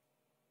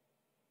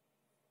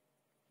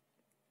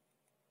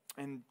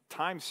 And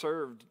time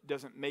served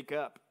doesn't make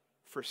up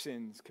for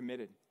sins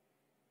committed.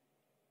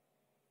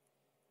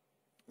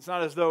 It's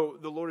not as though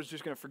the Lord is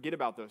just going to forget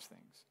about those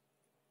things.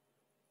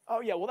 Oh,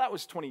 yeah, well, that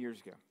was 20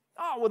 years ago.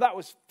 Oh, well, that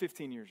was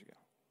 15 years ago.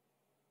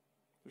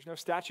 There's no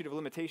statute of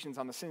limitations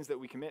on the sins that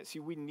we commit. See,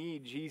 we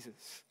need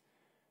Jesus.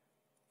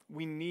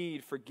 We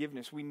need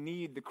forgiveness. We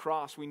need the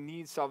cross. We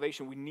need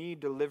salvation. We need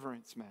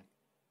deliverance, man.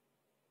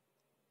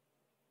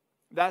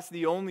 That's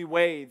the only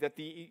way that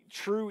the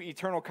true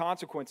eternal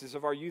consequences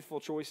of our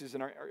youthful choices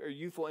and our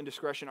youthful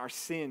indiscretion are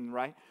sin,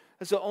 right?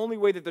 That's the only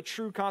way that the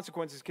true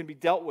consequences can be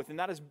dealt with, and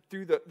that is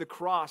through the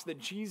cross, that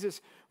Jesus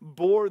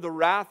bore the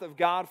wrath of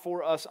God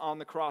for us on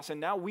the cross,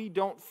 and now we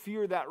don't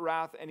fear that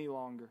wrath any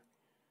longer.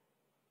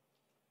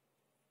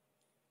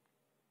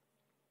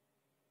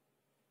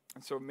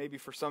 And so maybe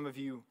for some of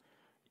you,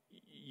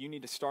 you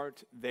need to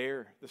start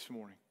there this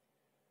morning.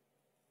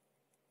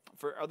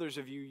 For others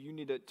of you, you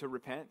need to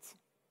repent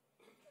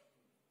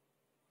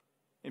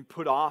and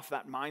put off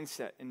that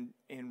mindset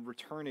and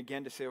return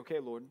again to say, okay,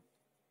 Lord,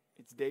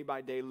 it's day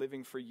by day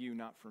living for you,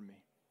 not for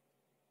me.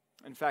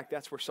 In fact,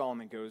 that's where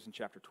Solomon goes in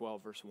chapter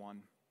 12, verse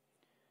 1.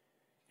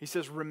 He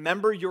says,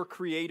 remember your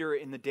Creator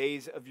in the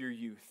days of your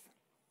youth.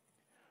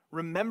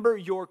 Remember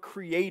your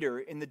Creator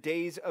in the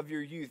days of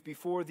your youth,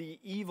 before the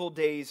evil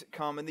days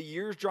come and the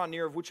years draw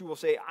near, of which you will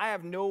say, I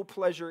have no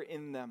pleasure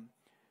in them.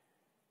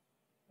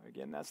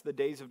 Again, that's the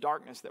days of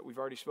darkness that we've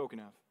already spoken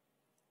of.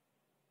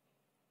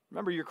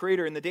 Remember your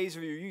Creator in the days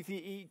of your youth.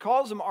 He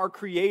calls him our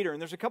Creator.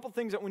 And there's a couple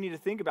things that we need to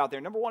think about there.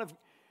 Number one,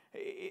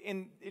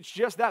 and it's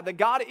just that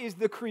God is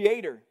the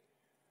Creator.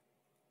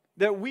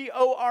 That we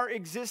owe our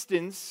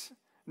existence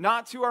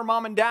not to our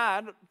mom and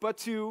dad, but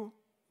to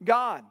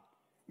God.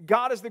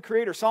 God is the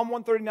Creator. Psalm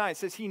 139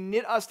 says He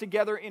knit us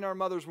together in our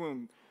mother's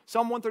womb.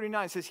 Psalm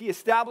 139 says He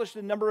established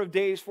a number of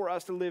days for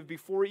us to live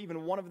before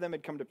even one of them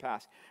had come to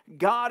pass.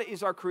 God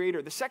is our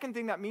Creator. The second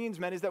thing that means,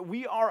 men, is that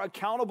we are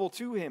accountable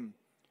to Him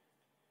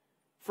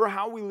for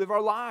how we live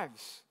our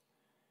lives.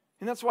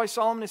 And that's why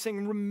Solomon is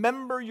saying,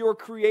 remember your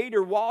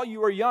Creator while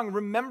you are young.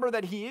 Remember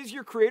that He is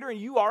your Creator and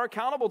you are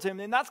accountable to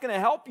Him. And that's going to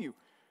help you.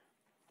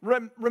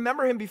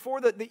 Remember Him before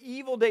the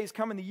evil days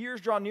come and the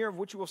years draw near, of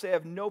which you will say, I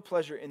have no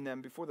pleasure in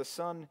them, before the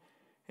sun.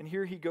 And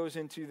here he goes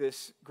into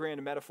this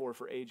grand metaphor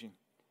for aging.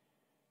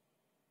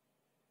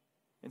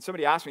 And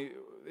somebody asked me,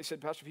 they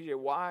said, Pastor PJ,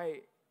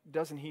 why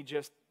doesn't He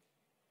just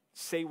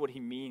say what he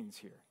means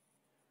here?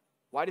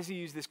 Why does he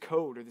use this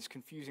code or this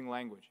confusing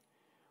language?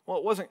 Well,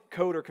 it wasn't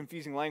code or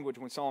confusing language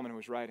when Solomon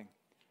was writing.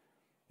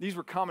 These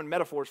were common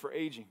metaphors for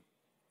aging.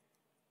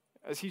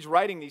 As he's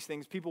writing these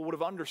things, people would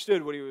have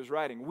understood what he was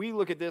writing. We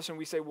look at this and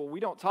we say, well, we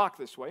don't talk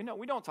this way. No,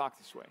 we don't talk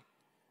this way.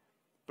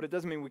 But it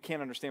doesn't mean we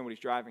can't understand what he's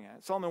driving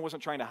at. Solomon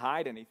wasn't trying to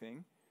hide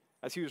anything.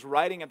 As he was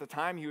writing at the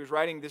time, he was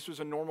writing, this was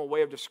a normal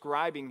way of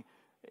describing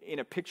in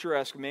a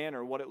picturesque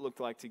manner what it looked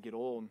like to get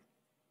old.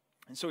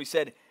 And so he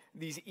said,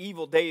 these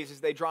evil days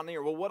as they draw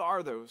near. Well, what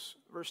are those?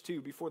 Verse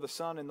 2, before the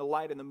sun and the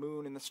light and the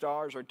moon and the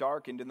stars are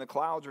darkened and the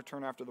clouds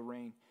return after the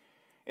rain.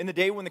 In the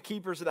day when the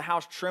keepers of the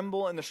house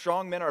tremble and the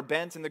strong men are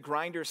bent and the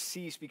grinders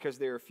cease because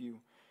they are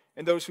few.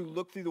 And those who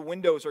look through the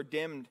windows are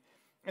dimmed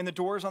and the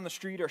doors on the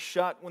street are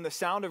shut when the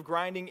sound of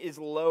grinding is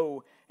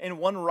low and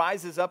one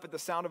rises up at the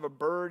sound of a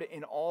bird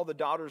and all the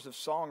daughters of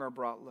song are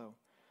brought low.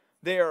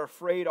 They are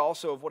afraid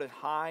also of what is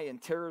high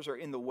and terrors are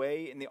in the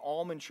way and the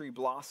almond tree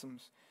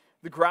blossoms.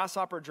 The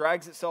grasshopper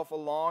drags itself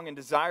along and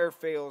desire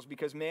fails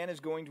because man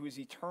is going to his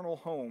eternal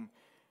home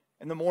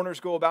and the mourners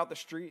go about the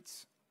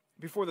streets.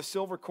 Before the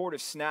silver cord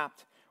is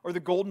snapped or the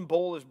golden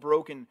bowl is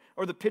broken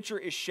or the pitcher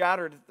is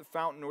shattered at the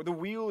fountain or the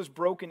wheel is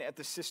broken at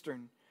the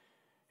cistern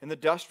and the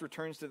dust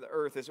returns to the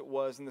earth as it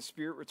was and the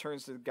spirit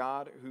returns to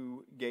God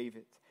who gave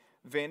it.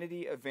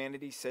 Vanity of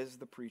vanity, says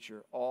the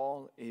preacher,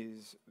 all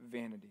is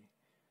vanity.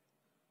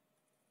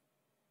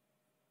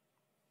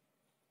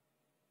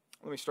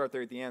 Let me start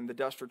there at the end. The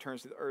dust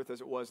returns to the earth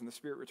as it was, and the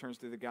spirit returns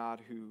to the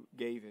God who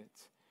gave it.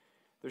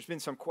 There's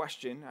been some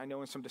question, I know,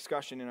 and some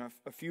discussion in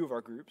a few of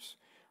our groups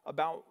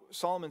about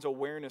Solomon's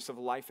awareness of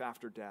life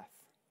after death.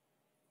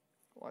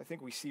 Well, I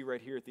think we see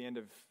right here at the end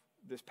of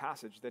this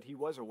passage that he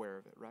was aware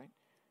of it, right?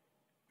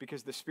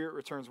 Because the spirit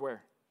returns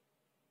where?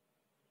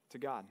 To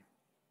God.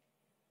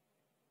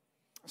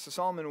 So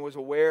Solomon was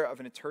aware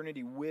of an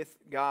eternity with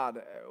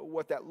God.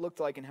 What that looked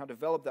like and how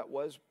developed that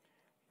was,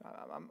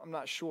 I'm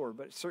not sure,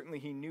 but certainly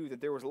he knew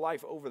that there was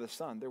life over the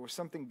sun. There was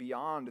something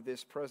beyond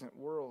this present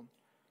world.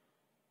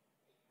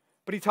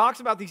 But he talks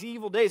about these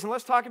evil days, and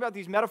let's talk about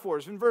these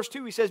metaphors. In verse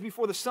 2, he says,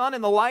 before the sun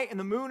and the light and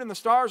the moon and the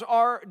stars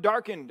are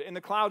darkened, and the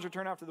clouds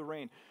return after the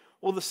rain.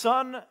 Well, the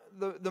sun,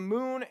 the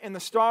moon, and the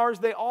stars,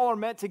 they all are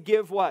meant to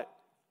give what?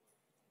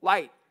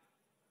 Light.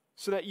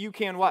 So that you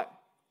can what?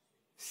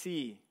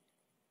 See.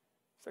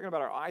 He's talking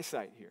about our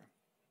eyesight here.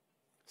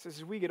 He says,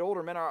 as we get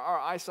older, man, our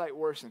eyesight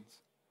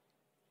worsens.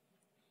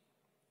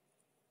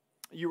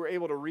 You were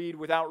able to read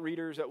without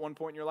readers at one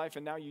point in your life,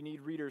 and now you need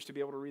readers to be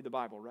able to read the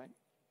Bible, right?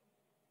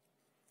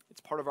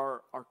 It's part of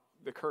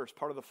the curse,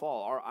 part of the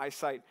fall. Our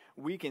eyesight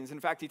weakens. In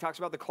fact, he talks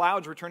about the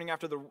clouds returning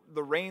after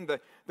the rain,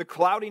 the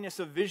cloudiness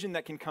of vision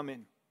that can come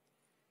in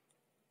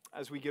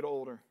as we get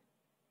older.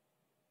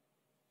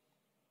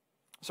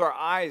 So our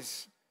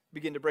eyes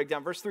begin to break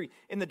down. Verse 3,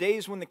 in the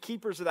days when the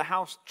keepers of the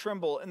house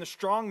tremble, and the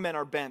strong men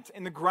are bent,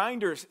 and the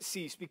grinders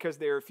cease because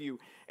they are few,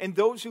 and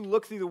those who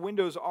look through the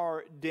windows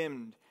are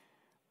dimmed.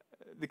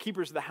 The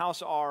keepers of the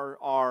house are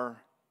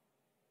our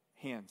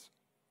hands.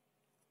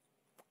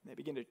 They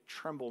begin to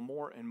tremble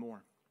more and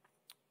more.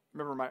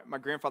 Remember, my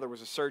grandfather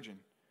was a surgeon.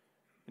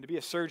 And to be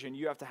a surgeon,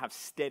 you have to have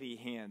steady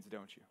hands,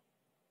 don't you?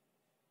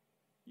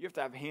 You have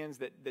to have hands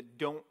that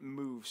don't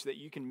move so that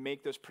you can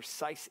make those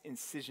precise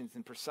incisions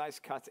and precise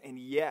cuts. And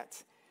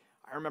yet,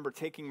 I remember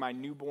taking my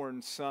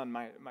newborn son,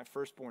 my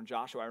firstborn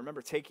Joshua, I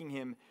remember taking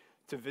him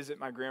to visit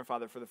my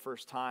grandfather for the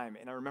first time.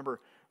 And I remember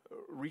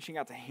reaching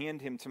out to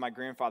hand him to my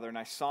grandfather, and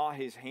I saw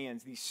his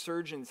hands, these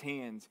surgeon's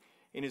hands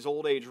in his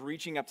old age,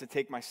 reaching up to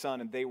take my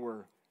son, and they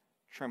were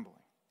trembling.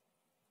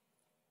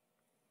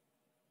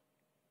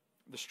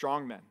 The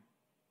strong men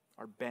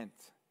are bent.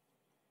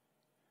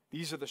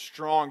 These are the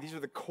strong, these are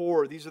the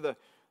core, these are the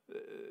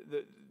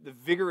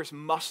vigorous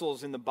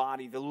muscles in the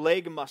body, the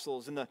leg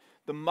muscles and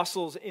the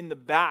muscles in the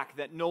back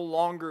that no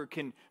longer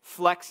can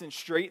flex and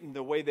straighten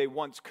the way they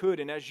once could.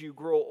 And as you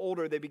grow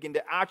older, they begin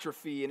to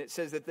atrophy, and it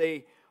says that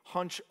they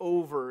hunch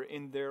over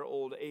in their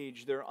old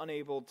age. They're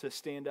unable to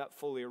stand up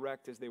fully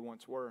erect as they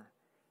once were.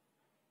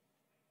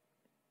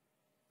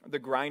 The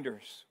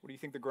grinders. What do you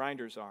think the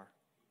grinders are?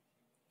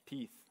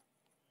 Teeth.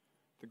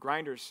 The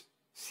grinders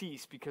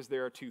cease because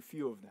there are too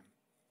few of them.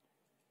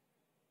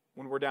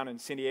 When we're down in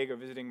San Diego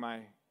visiting my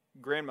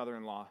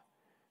grandmother-in-law,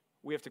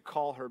 we have to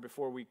call her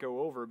before we go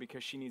over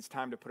because she needs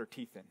time to put her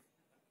teeth in.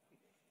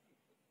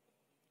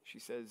 She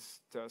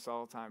says to us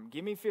all the time,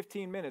 give me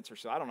 15 minutes or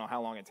so. I don't know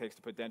how long it takes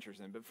to put dentures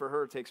in, but for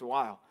her it takes a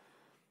while.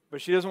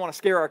 But she doesn't want to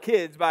scare our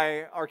kids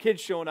by our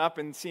kids showing up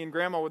and seeing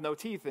grandma with no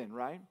teeth in,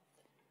 right?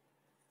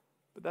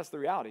 But that's the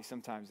reality.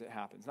 Sometimes it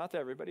happens. Not to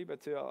everybody,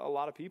 but to a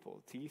lot of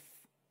people. Teeth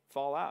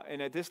fall out.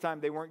 And at this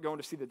time, they weren't going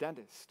to see the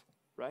dentist,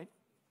 right?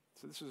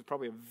 So this was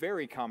probably a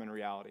very common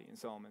reality in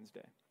Solomon's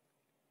day.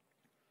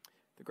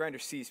 The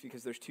grinders cease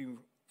because there's too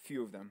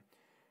few of them.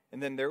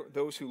 And then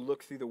those who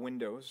look through the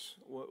windows,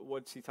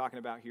 what's he talking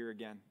about here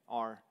again?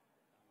 Our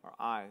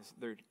eyes.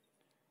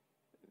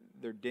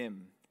 They're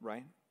dim,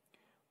 right?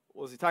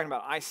 Well, is he talking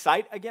about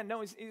eyesight again?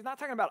 No, he's not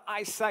talking about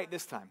eyesight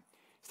this time.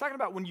 He's talking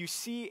about when you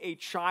see a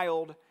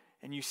child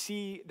and you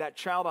see that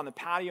child on the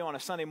patio on a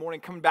Sunday morning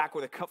coming back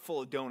with a cup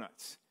full of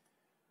donuts.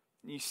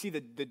 And you see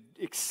the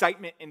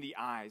excitement in the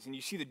eyes, and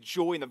you see the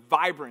joy and the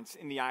vibrance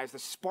in the eyes, the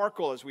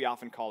sparkle, as we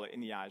often call it,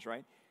 in the eyes,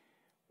 right?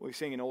 Well, he's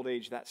saying in old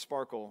age, that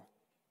sparkle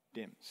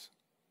dims.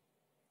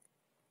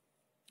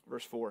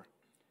 Verse 4,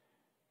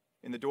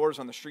 and the doors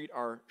on the street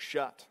are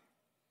shut.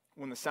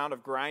 When the sound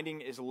of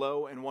grinding is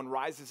low, and one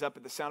rises up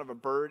at the sound of a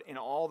bird, and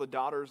all the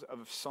daughters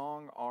of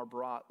song are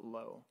brought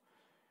low.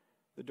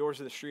 The doors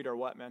of the street are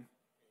what, man?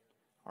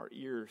 Our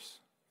ears.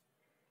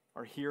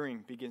 Our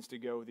hearing begins to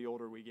go the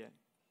older we get.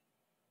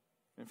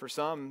 And for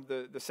some,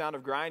 the sound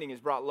of grinding is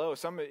brought low.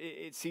 Some,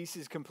 it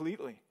ceases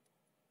completely.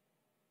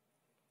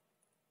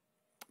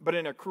 But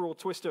in a cruel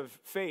twist of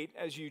fate,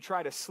 as you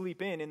try to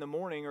sleep in the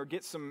morning or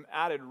get some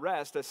added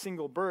rest, a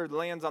single bird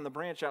lands on the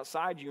branch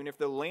outside you, and if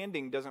the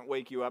landing doesn't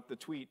wake you up, the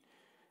tweet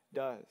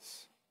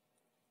does.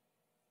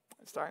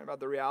 It's talking about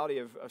the reality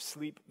of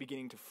sleep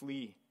beginning to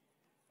flee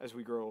as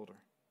we grow older.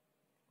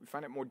 We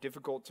find it more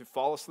difficult to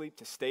fall asleep,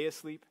 to stay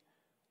asleep,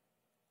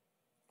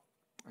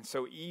 and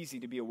so easy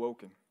to be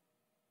awoken.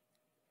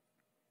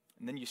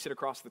 And then you sit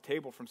across the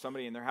table from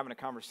somebody and they're having a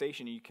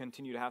conversation, and you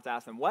continue to have to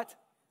ask them, what?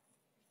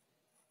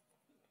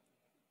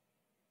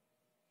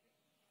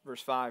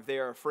 Verse 5, they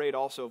are afraid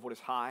also of what is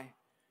high,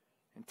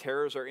 and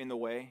terrors are in the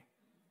way.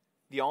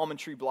 The almond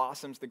tree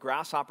blossoms, the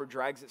grasshopper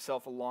drags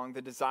itself along,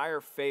 the desire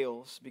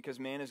fails because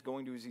man is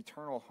going to his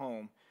eternal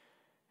home,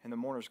 and the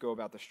mourners go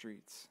about the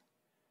streets.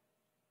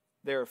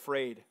 They're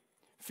afraid.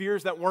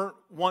 Fears that weren't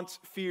once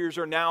fears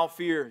are now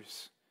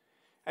fears.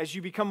 As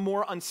you become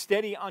more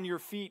unsteady on your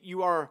feet,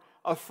 you are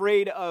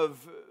afraid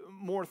of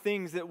more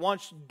things that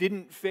once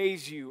didn't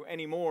faze you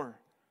anymore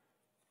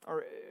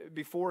or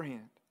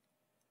beforehand.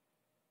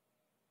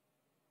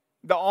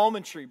 The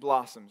almond tree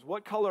blossoms.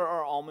 What color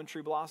are almond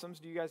tree blossoms?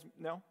 Do you guys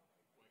know?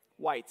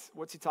 White.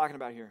 What's he talking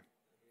about here?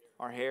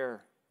 Our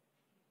hair.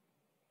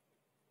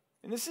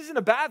 And this isn't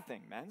a bad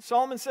thing, man.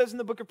 Solomon says in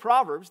the book of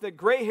Proverbs that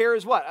gray hair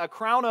is what? A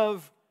crown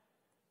of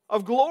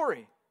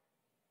glory.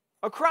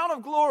 A crown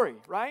of glory,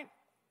 right?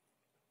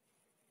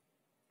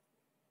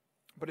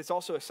 But it's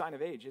also a sign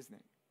of age, isn't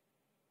it?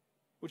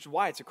 Which is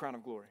why it's a crown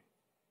of glory.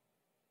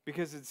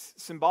 Because it's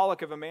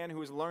symbolic of a man who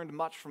has learned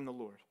much from the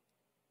Lord.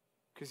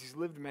 Because he's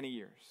lived many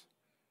years.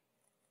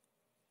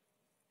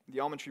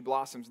 The almond tree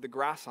blossoms, the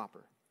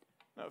grasshopper.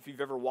 Now, if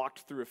you've ever walked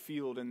through a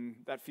field and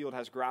that field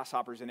has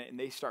grasshoppers in it and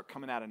they start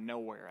coming out of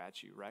nowhere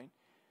at you, right?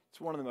 It's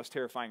one of the most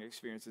terrifying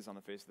experiences on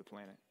the face of the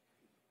planet.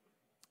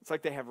 It's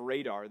like they have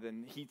radar,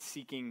 then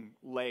heat-seeking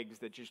legs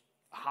that just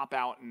hop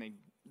out and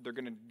they're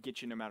going to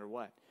get you no matter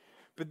what.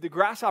 But the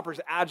grasshopper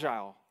is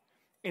agile,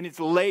 and its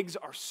legs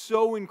are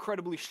so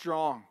incredibly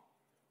strong.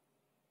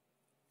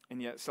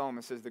 And yet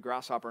Solomon says the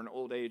grasshopper in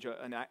old age,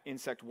 an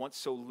insect once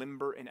so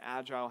limber and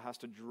agile, has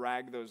to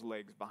drag those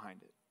legs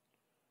behind it.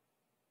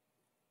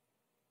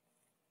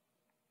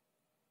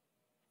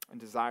 And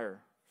desire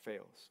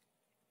fails.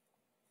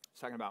 He's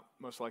talking about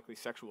most likely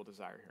sexual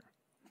desire here.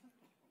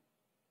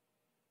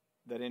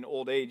 That in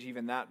old age,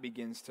 even that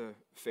begins to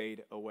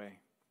fade away.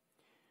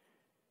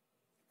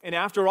 And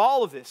after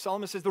all of this,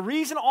 Solomon says, the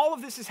reason all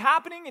of this is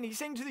happening, and he's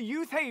saying to the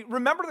youth, hey,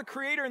 remember the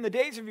Creator in the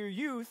days of your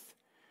youth,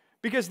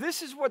 because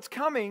this is what's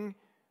coming.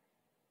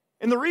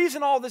 And the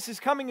reason all this is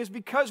coming is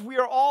because we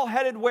are all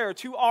headed where?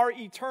 To our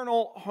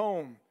eternal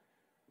home.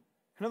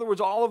 In other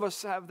words, all of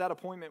us have that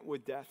appointment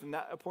with death, and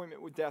that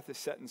appointment with death is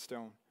set in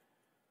stone.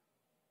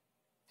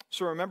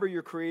 So remember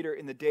your Creator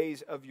in the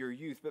days of your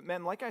youth. But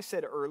men, like I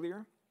said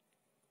earlier,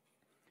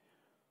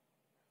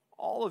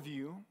 all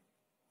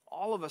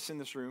of us in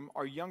this room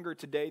are younger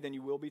today than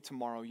you will be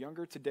tomorrow,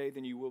 younger today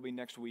than you will be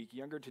next week,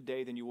 younger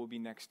today than you will be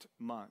next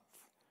month.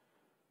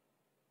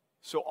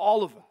 So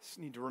all of us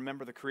need to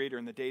remember the Creator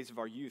in the days of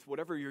our youth,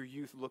 whatever your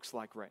youth looks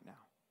like right now.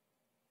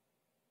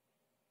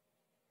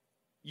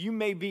 You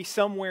may be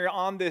somewhere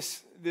on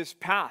this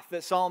path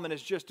that Solomon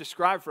has just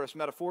described for us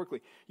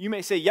metaphorically. You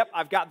may say, yep,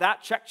 I've got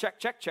that, check, check,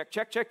 check, check,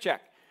 check, check,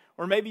 check.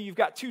 Or maybe you've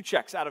got 2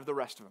 checks out of the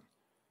rest of them.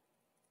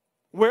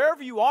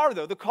 Wherever you are,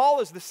 though, the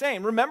call is the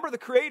same. Remember the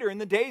Creator in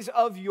the days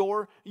of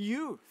your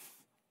youth.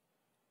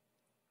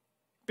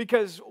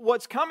 Because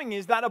what's coming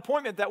is that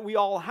appointment that we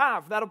all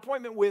have, that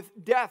appointment with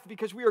death,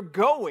 because we are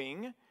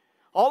going,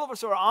 all of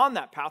us are on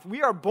that path.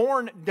 We are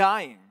born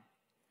dying.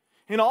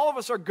 And all of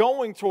us are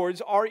going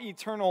towards our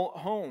eternal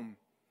home.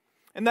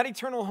 And that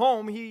eternal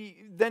home, he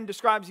then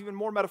describes even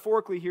more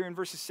metaphorically here in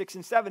verses 6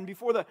 and 7.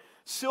 Before the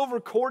silver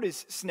cord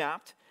is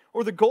snapped,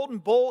 or the golden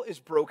bowl is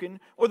broken,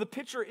 or the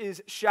pitcher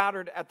is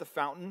shattered at the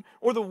fountain,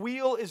 or the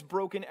wheel is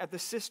broken at the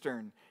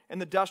cistern, and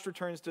the dust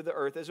returns to the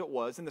earth as it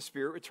was, and the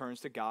spirit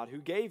returns to God who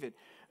gave it.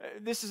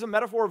 This is a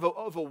metaphor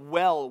of a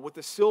well with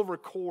the silver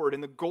cord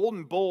and the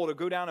golden bowl to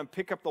go down and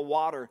pick up the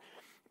water,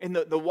 and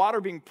the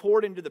water being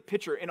poured into the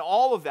pitcher, and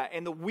all of that,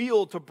 and the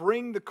wheel to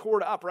bring the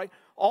cord up, right?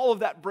 All of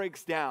that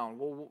breaks down.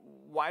 Well,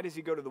 why does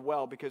he go to the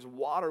well? Because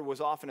water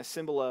was often a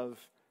symbol of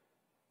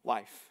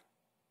life.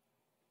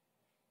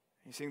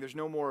 He's saying there's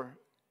no more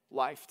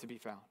life to be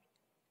found.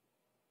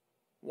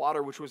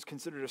 Water, which was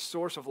considered a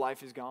source of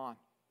life, is gone.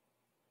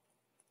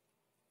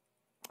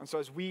 And so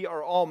as we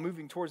are all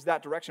moving towards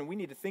that direction, we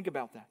need to think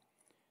about that.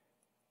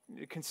 We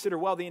need to consider,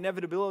 well, the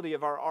inevitability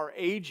of our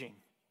aging.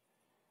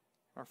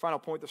 Our final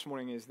point this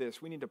morning is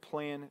this: we need to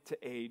plan to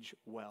age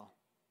well.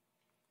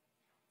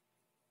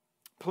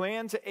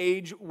 Plan to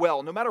age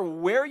well. No matter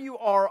where you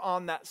are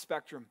on that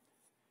spectrum,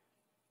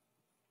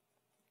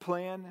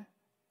 plan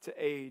to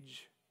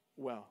age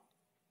well.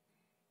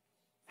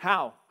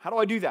 How? How do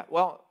I do that?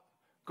 Well,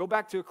 go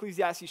back to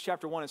Ecclesiastes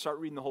chapter 1 and start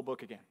reading the whole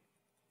book again.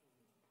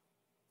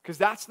 Because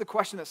that's the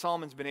question that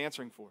Solomon's been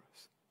answering for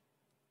us.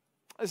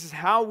 This is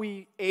how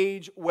we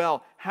age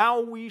well, how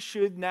we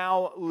should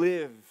now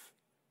live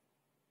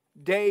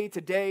day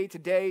to day to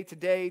day to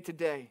day to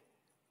day.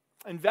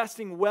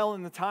 Investing well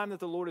in the time that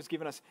the Lord has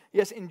given us.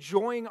 Yes,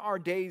 enjoying our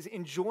days,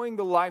 enjoying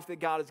the life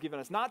that God has given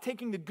us. Not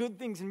taking the good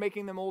things and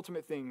making them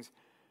ultimate things,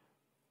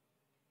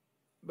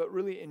 but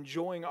really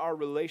enjoying our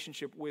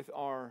relationship with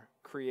our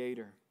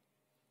Creator.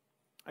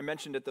 I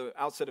mentioned at the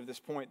outset of this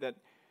point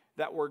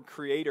that word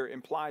creator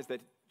implies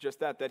that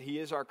He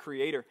is our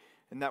Creator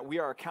and that we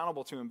are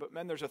accountable to Him. But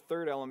men, there's a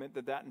third element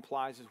that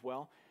implies as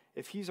well.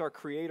 If He's our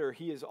Creator,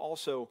 He is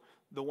also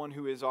the one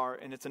who is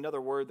and it's another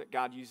word that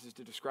God uses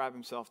to describe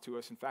Himself to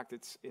us. In fact,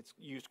 it's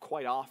used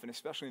quite often,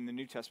 especially in the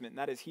New Testament, and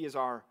that is He is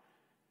our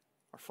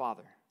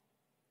Father.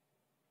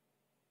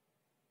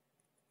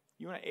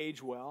 You want to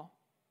age well?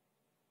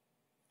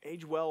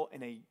 Age well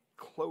in a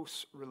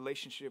close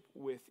relationship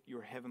with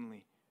your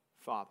Heavenly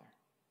Father.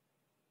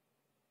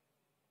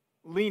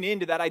 Lean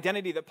into that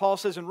identity that Paul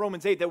says in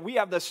Romans 8, that we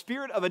have the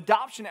spirit of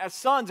adoption as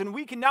sons, and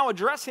we can now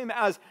address Him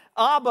as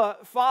Abba,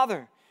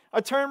 Father,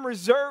 a term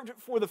reserved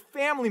for the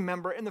family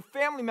member and the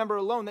family member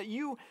alone, that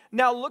you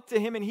now look to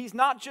Him and He's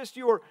not just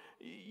your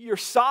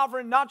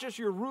sovereign, not just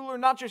your ruler,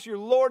 not just your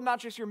Lord, not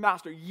just your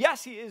master.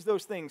 Yes, He is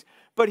those things,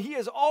 but He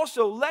has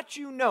also let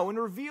you know and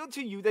revealed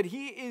to you that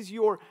He is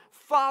your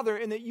Father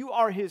and that you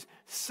are His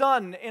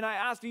son. And I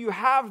ask, do you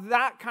have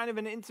that kind of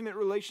an intimate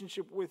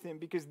relationship with Him?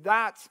 Because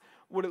that's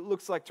what it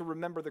looks like to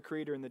remember the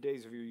Creator in the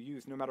days of your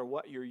youth, no matter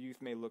what your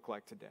youth may look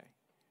like today.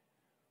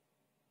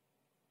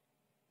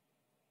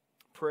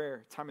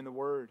 Prayer, time in the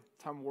Word,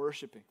 time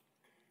worshiping.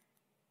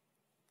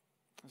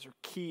 Those are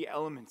key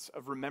elements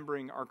of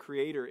remembering our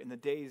Creator in the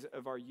days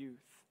of our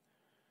youth.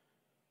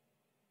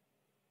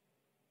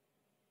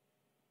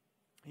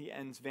 He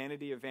ends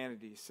vanity of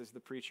vanities, says the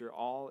preacher.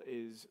 All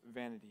is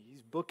vanity.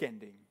 He's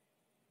bookending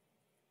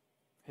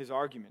his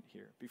argument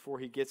here before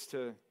he gets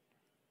to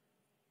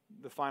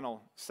the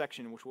final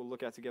section, which we'll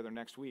look at together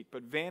next week.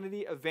 But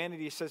vanity of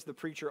vanities, says the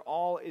preacher.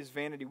 All is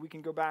vanity. We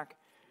can go back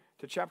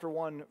to chapter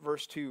 1,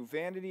 verse 2.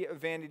 Vanity of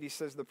vanities,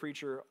 says the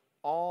preacher.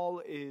 All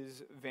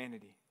is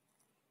vanity.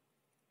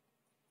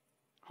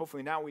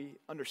 Hopefully now we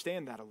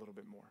understand that a little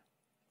bit more.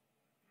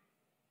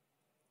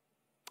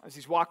 As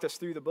he's walked us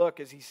through the book,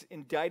 as he's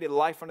indicted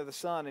life under the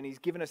sun, and he's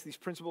given us these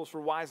principles for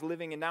wise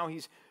living, and now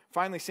he's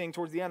finally saying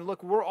towards the end,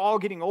 look, we're all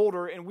getting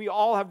older, and we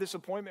all have this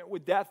appointment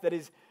with death that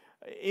is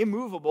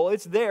immovable.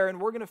 It's there,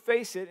 and we're going to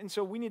face it, and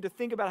so we need to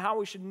think about how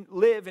we should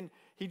live, and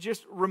he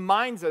just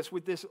reminds us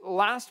with this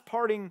last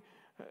parting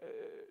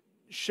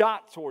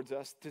shot towards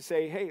us to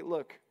say, hey,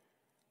 look,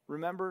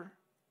 remember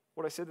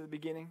what I said at the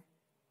beginning?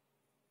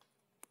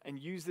 And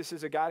use this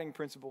as a guiding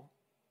principle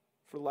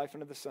for life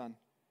under the sun.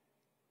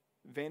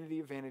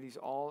 Vanity of vanities,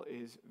 all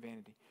is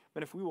vanity.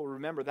 But if we will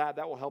remember that,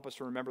 that will help us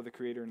to remember the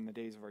Creator in the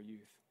days of our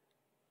youth.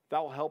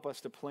 That will help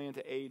us to plan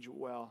to age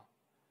well.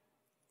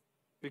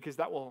 Because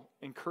that will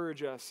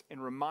encourage us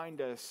and remind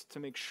us to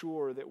make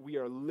sure that we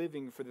are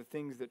living for the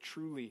things that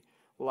truly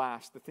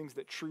last, the things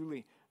that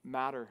truly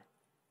matter.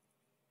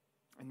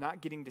 And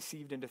not getting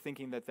deceived into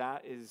thinking that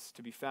that is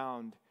to be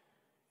found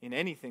in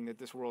anything that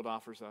this world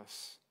offers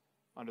us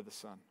under the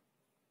sun.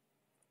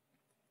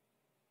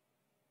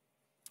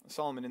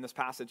 Solomon in this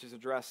passage has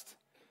addressed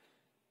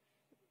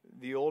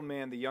the old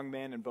man, the young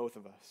man, and both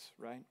of us,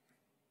 right?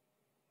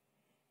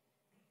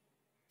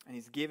 And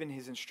he's given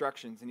his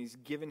instructions and he's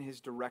given his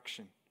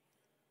direction.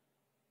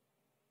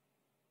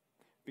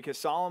 Because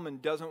Solomon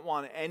doesn't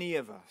want any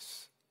of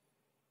us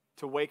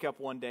to wake up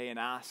one day and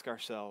ask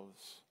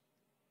ourselves,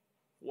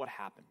 what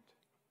happened?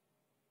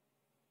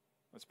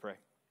 Let's pray.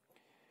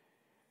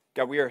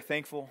 God, we are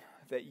thankful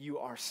that you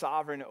are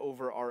sovereign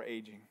over our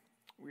aging.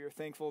 We are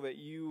thankful that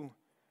you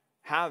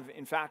have,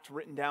 in fact,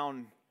 written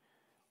down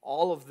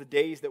all of the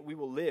days that we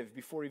will live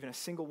before even a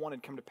single one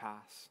had come to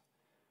pass.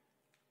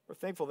 We're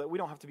thankful that we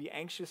don't have to be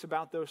anxious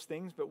about those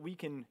things, but we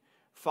can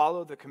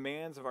follow the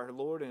commands of our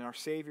Lord and our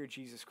Savior,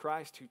 Jesus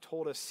Christ, who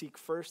told us, seek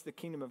first the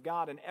kingdom of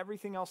God, and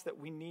everything else that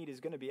we need is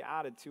going to be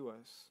added to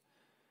us.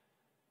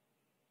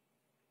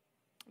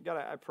 God,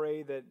 I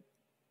pray that,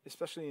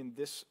 especially in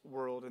this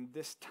world and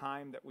this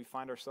time that we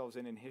find ourselves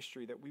in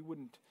history, that we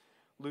wouldn't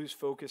lose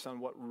focus on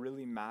what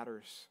really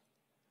matters,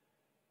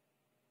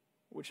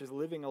 which is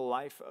living a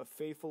life of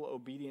faithful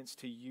obedience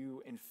to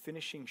you and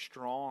finishing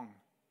strong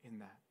in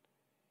that.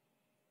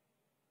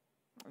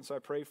 And so I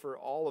pray for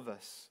all of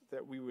us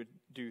that we would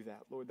do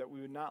that, Lord, that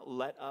we would not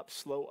let up,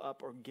 slow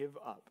up, or give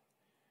up.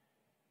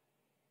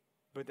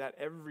 but that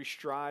every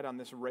stride on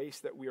this race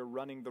that we are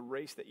running, the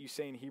race that you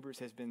say in Hebrews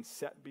has been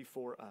set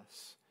before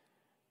us.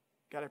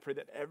 God, I pray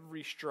that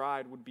every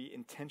stride would be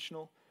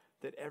intentional,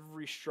 that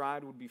every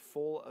stride would be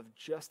full of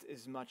just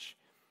as much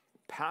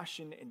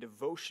passion and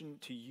devotion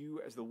to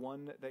you as the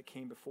one that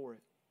came before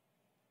it.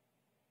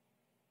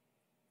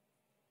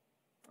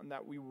 And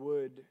that we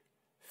would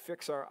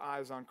fix our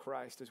eyes on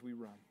Christ as we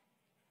run.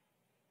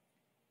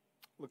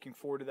 Looking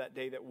forward to that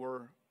day that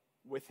we're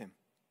with him.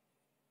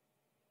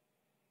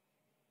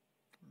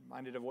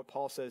 Reminded of what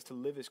Paul says, to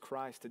live is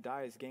Christ, to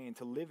die is gain.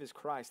 To live is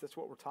Christ, that's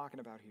what we're talking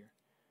about here.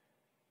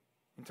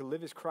 And to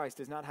live as Christ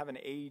does not have an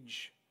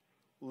age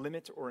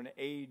limit or an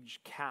age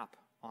cap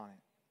on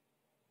it.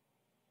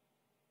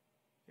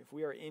 If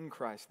we are in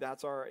Christ,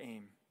 that's our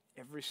aim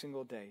every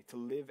single day, to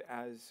live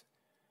as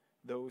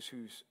those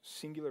whose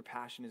singular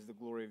passion is the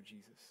glory of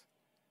Jesus.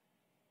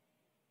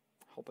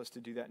 Help us to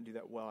do that and do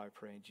that well, I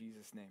pray. In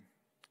Jesus' name,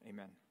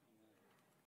 amen.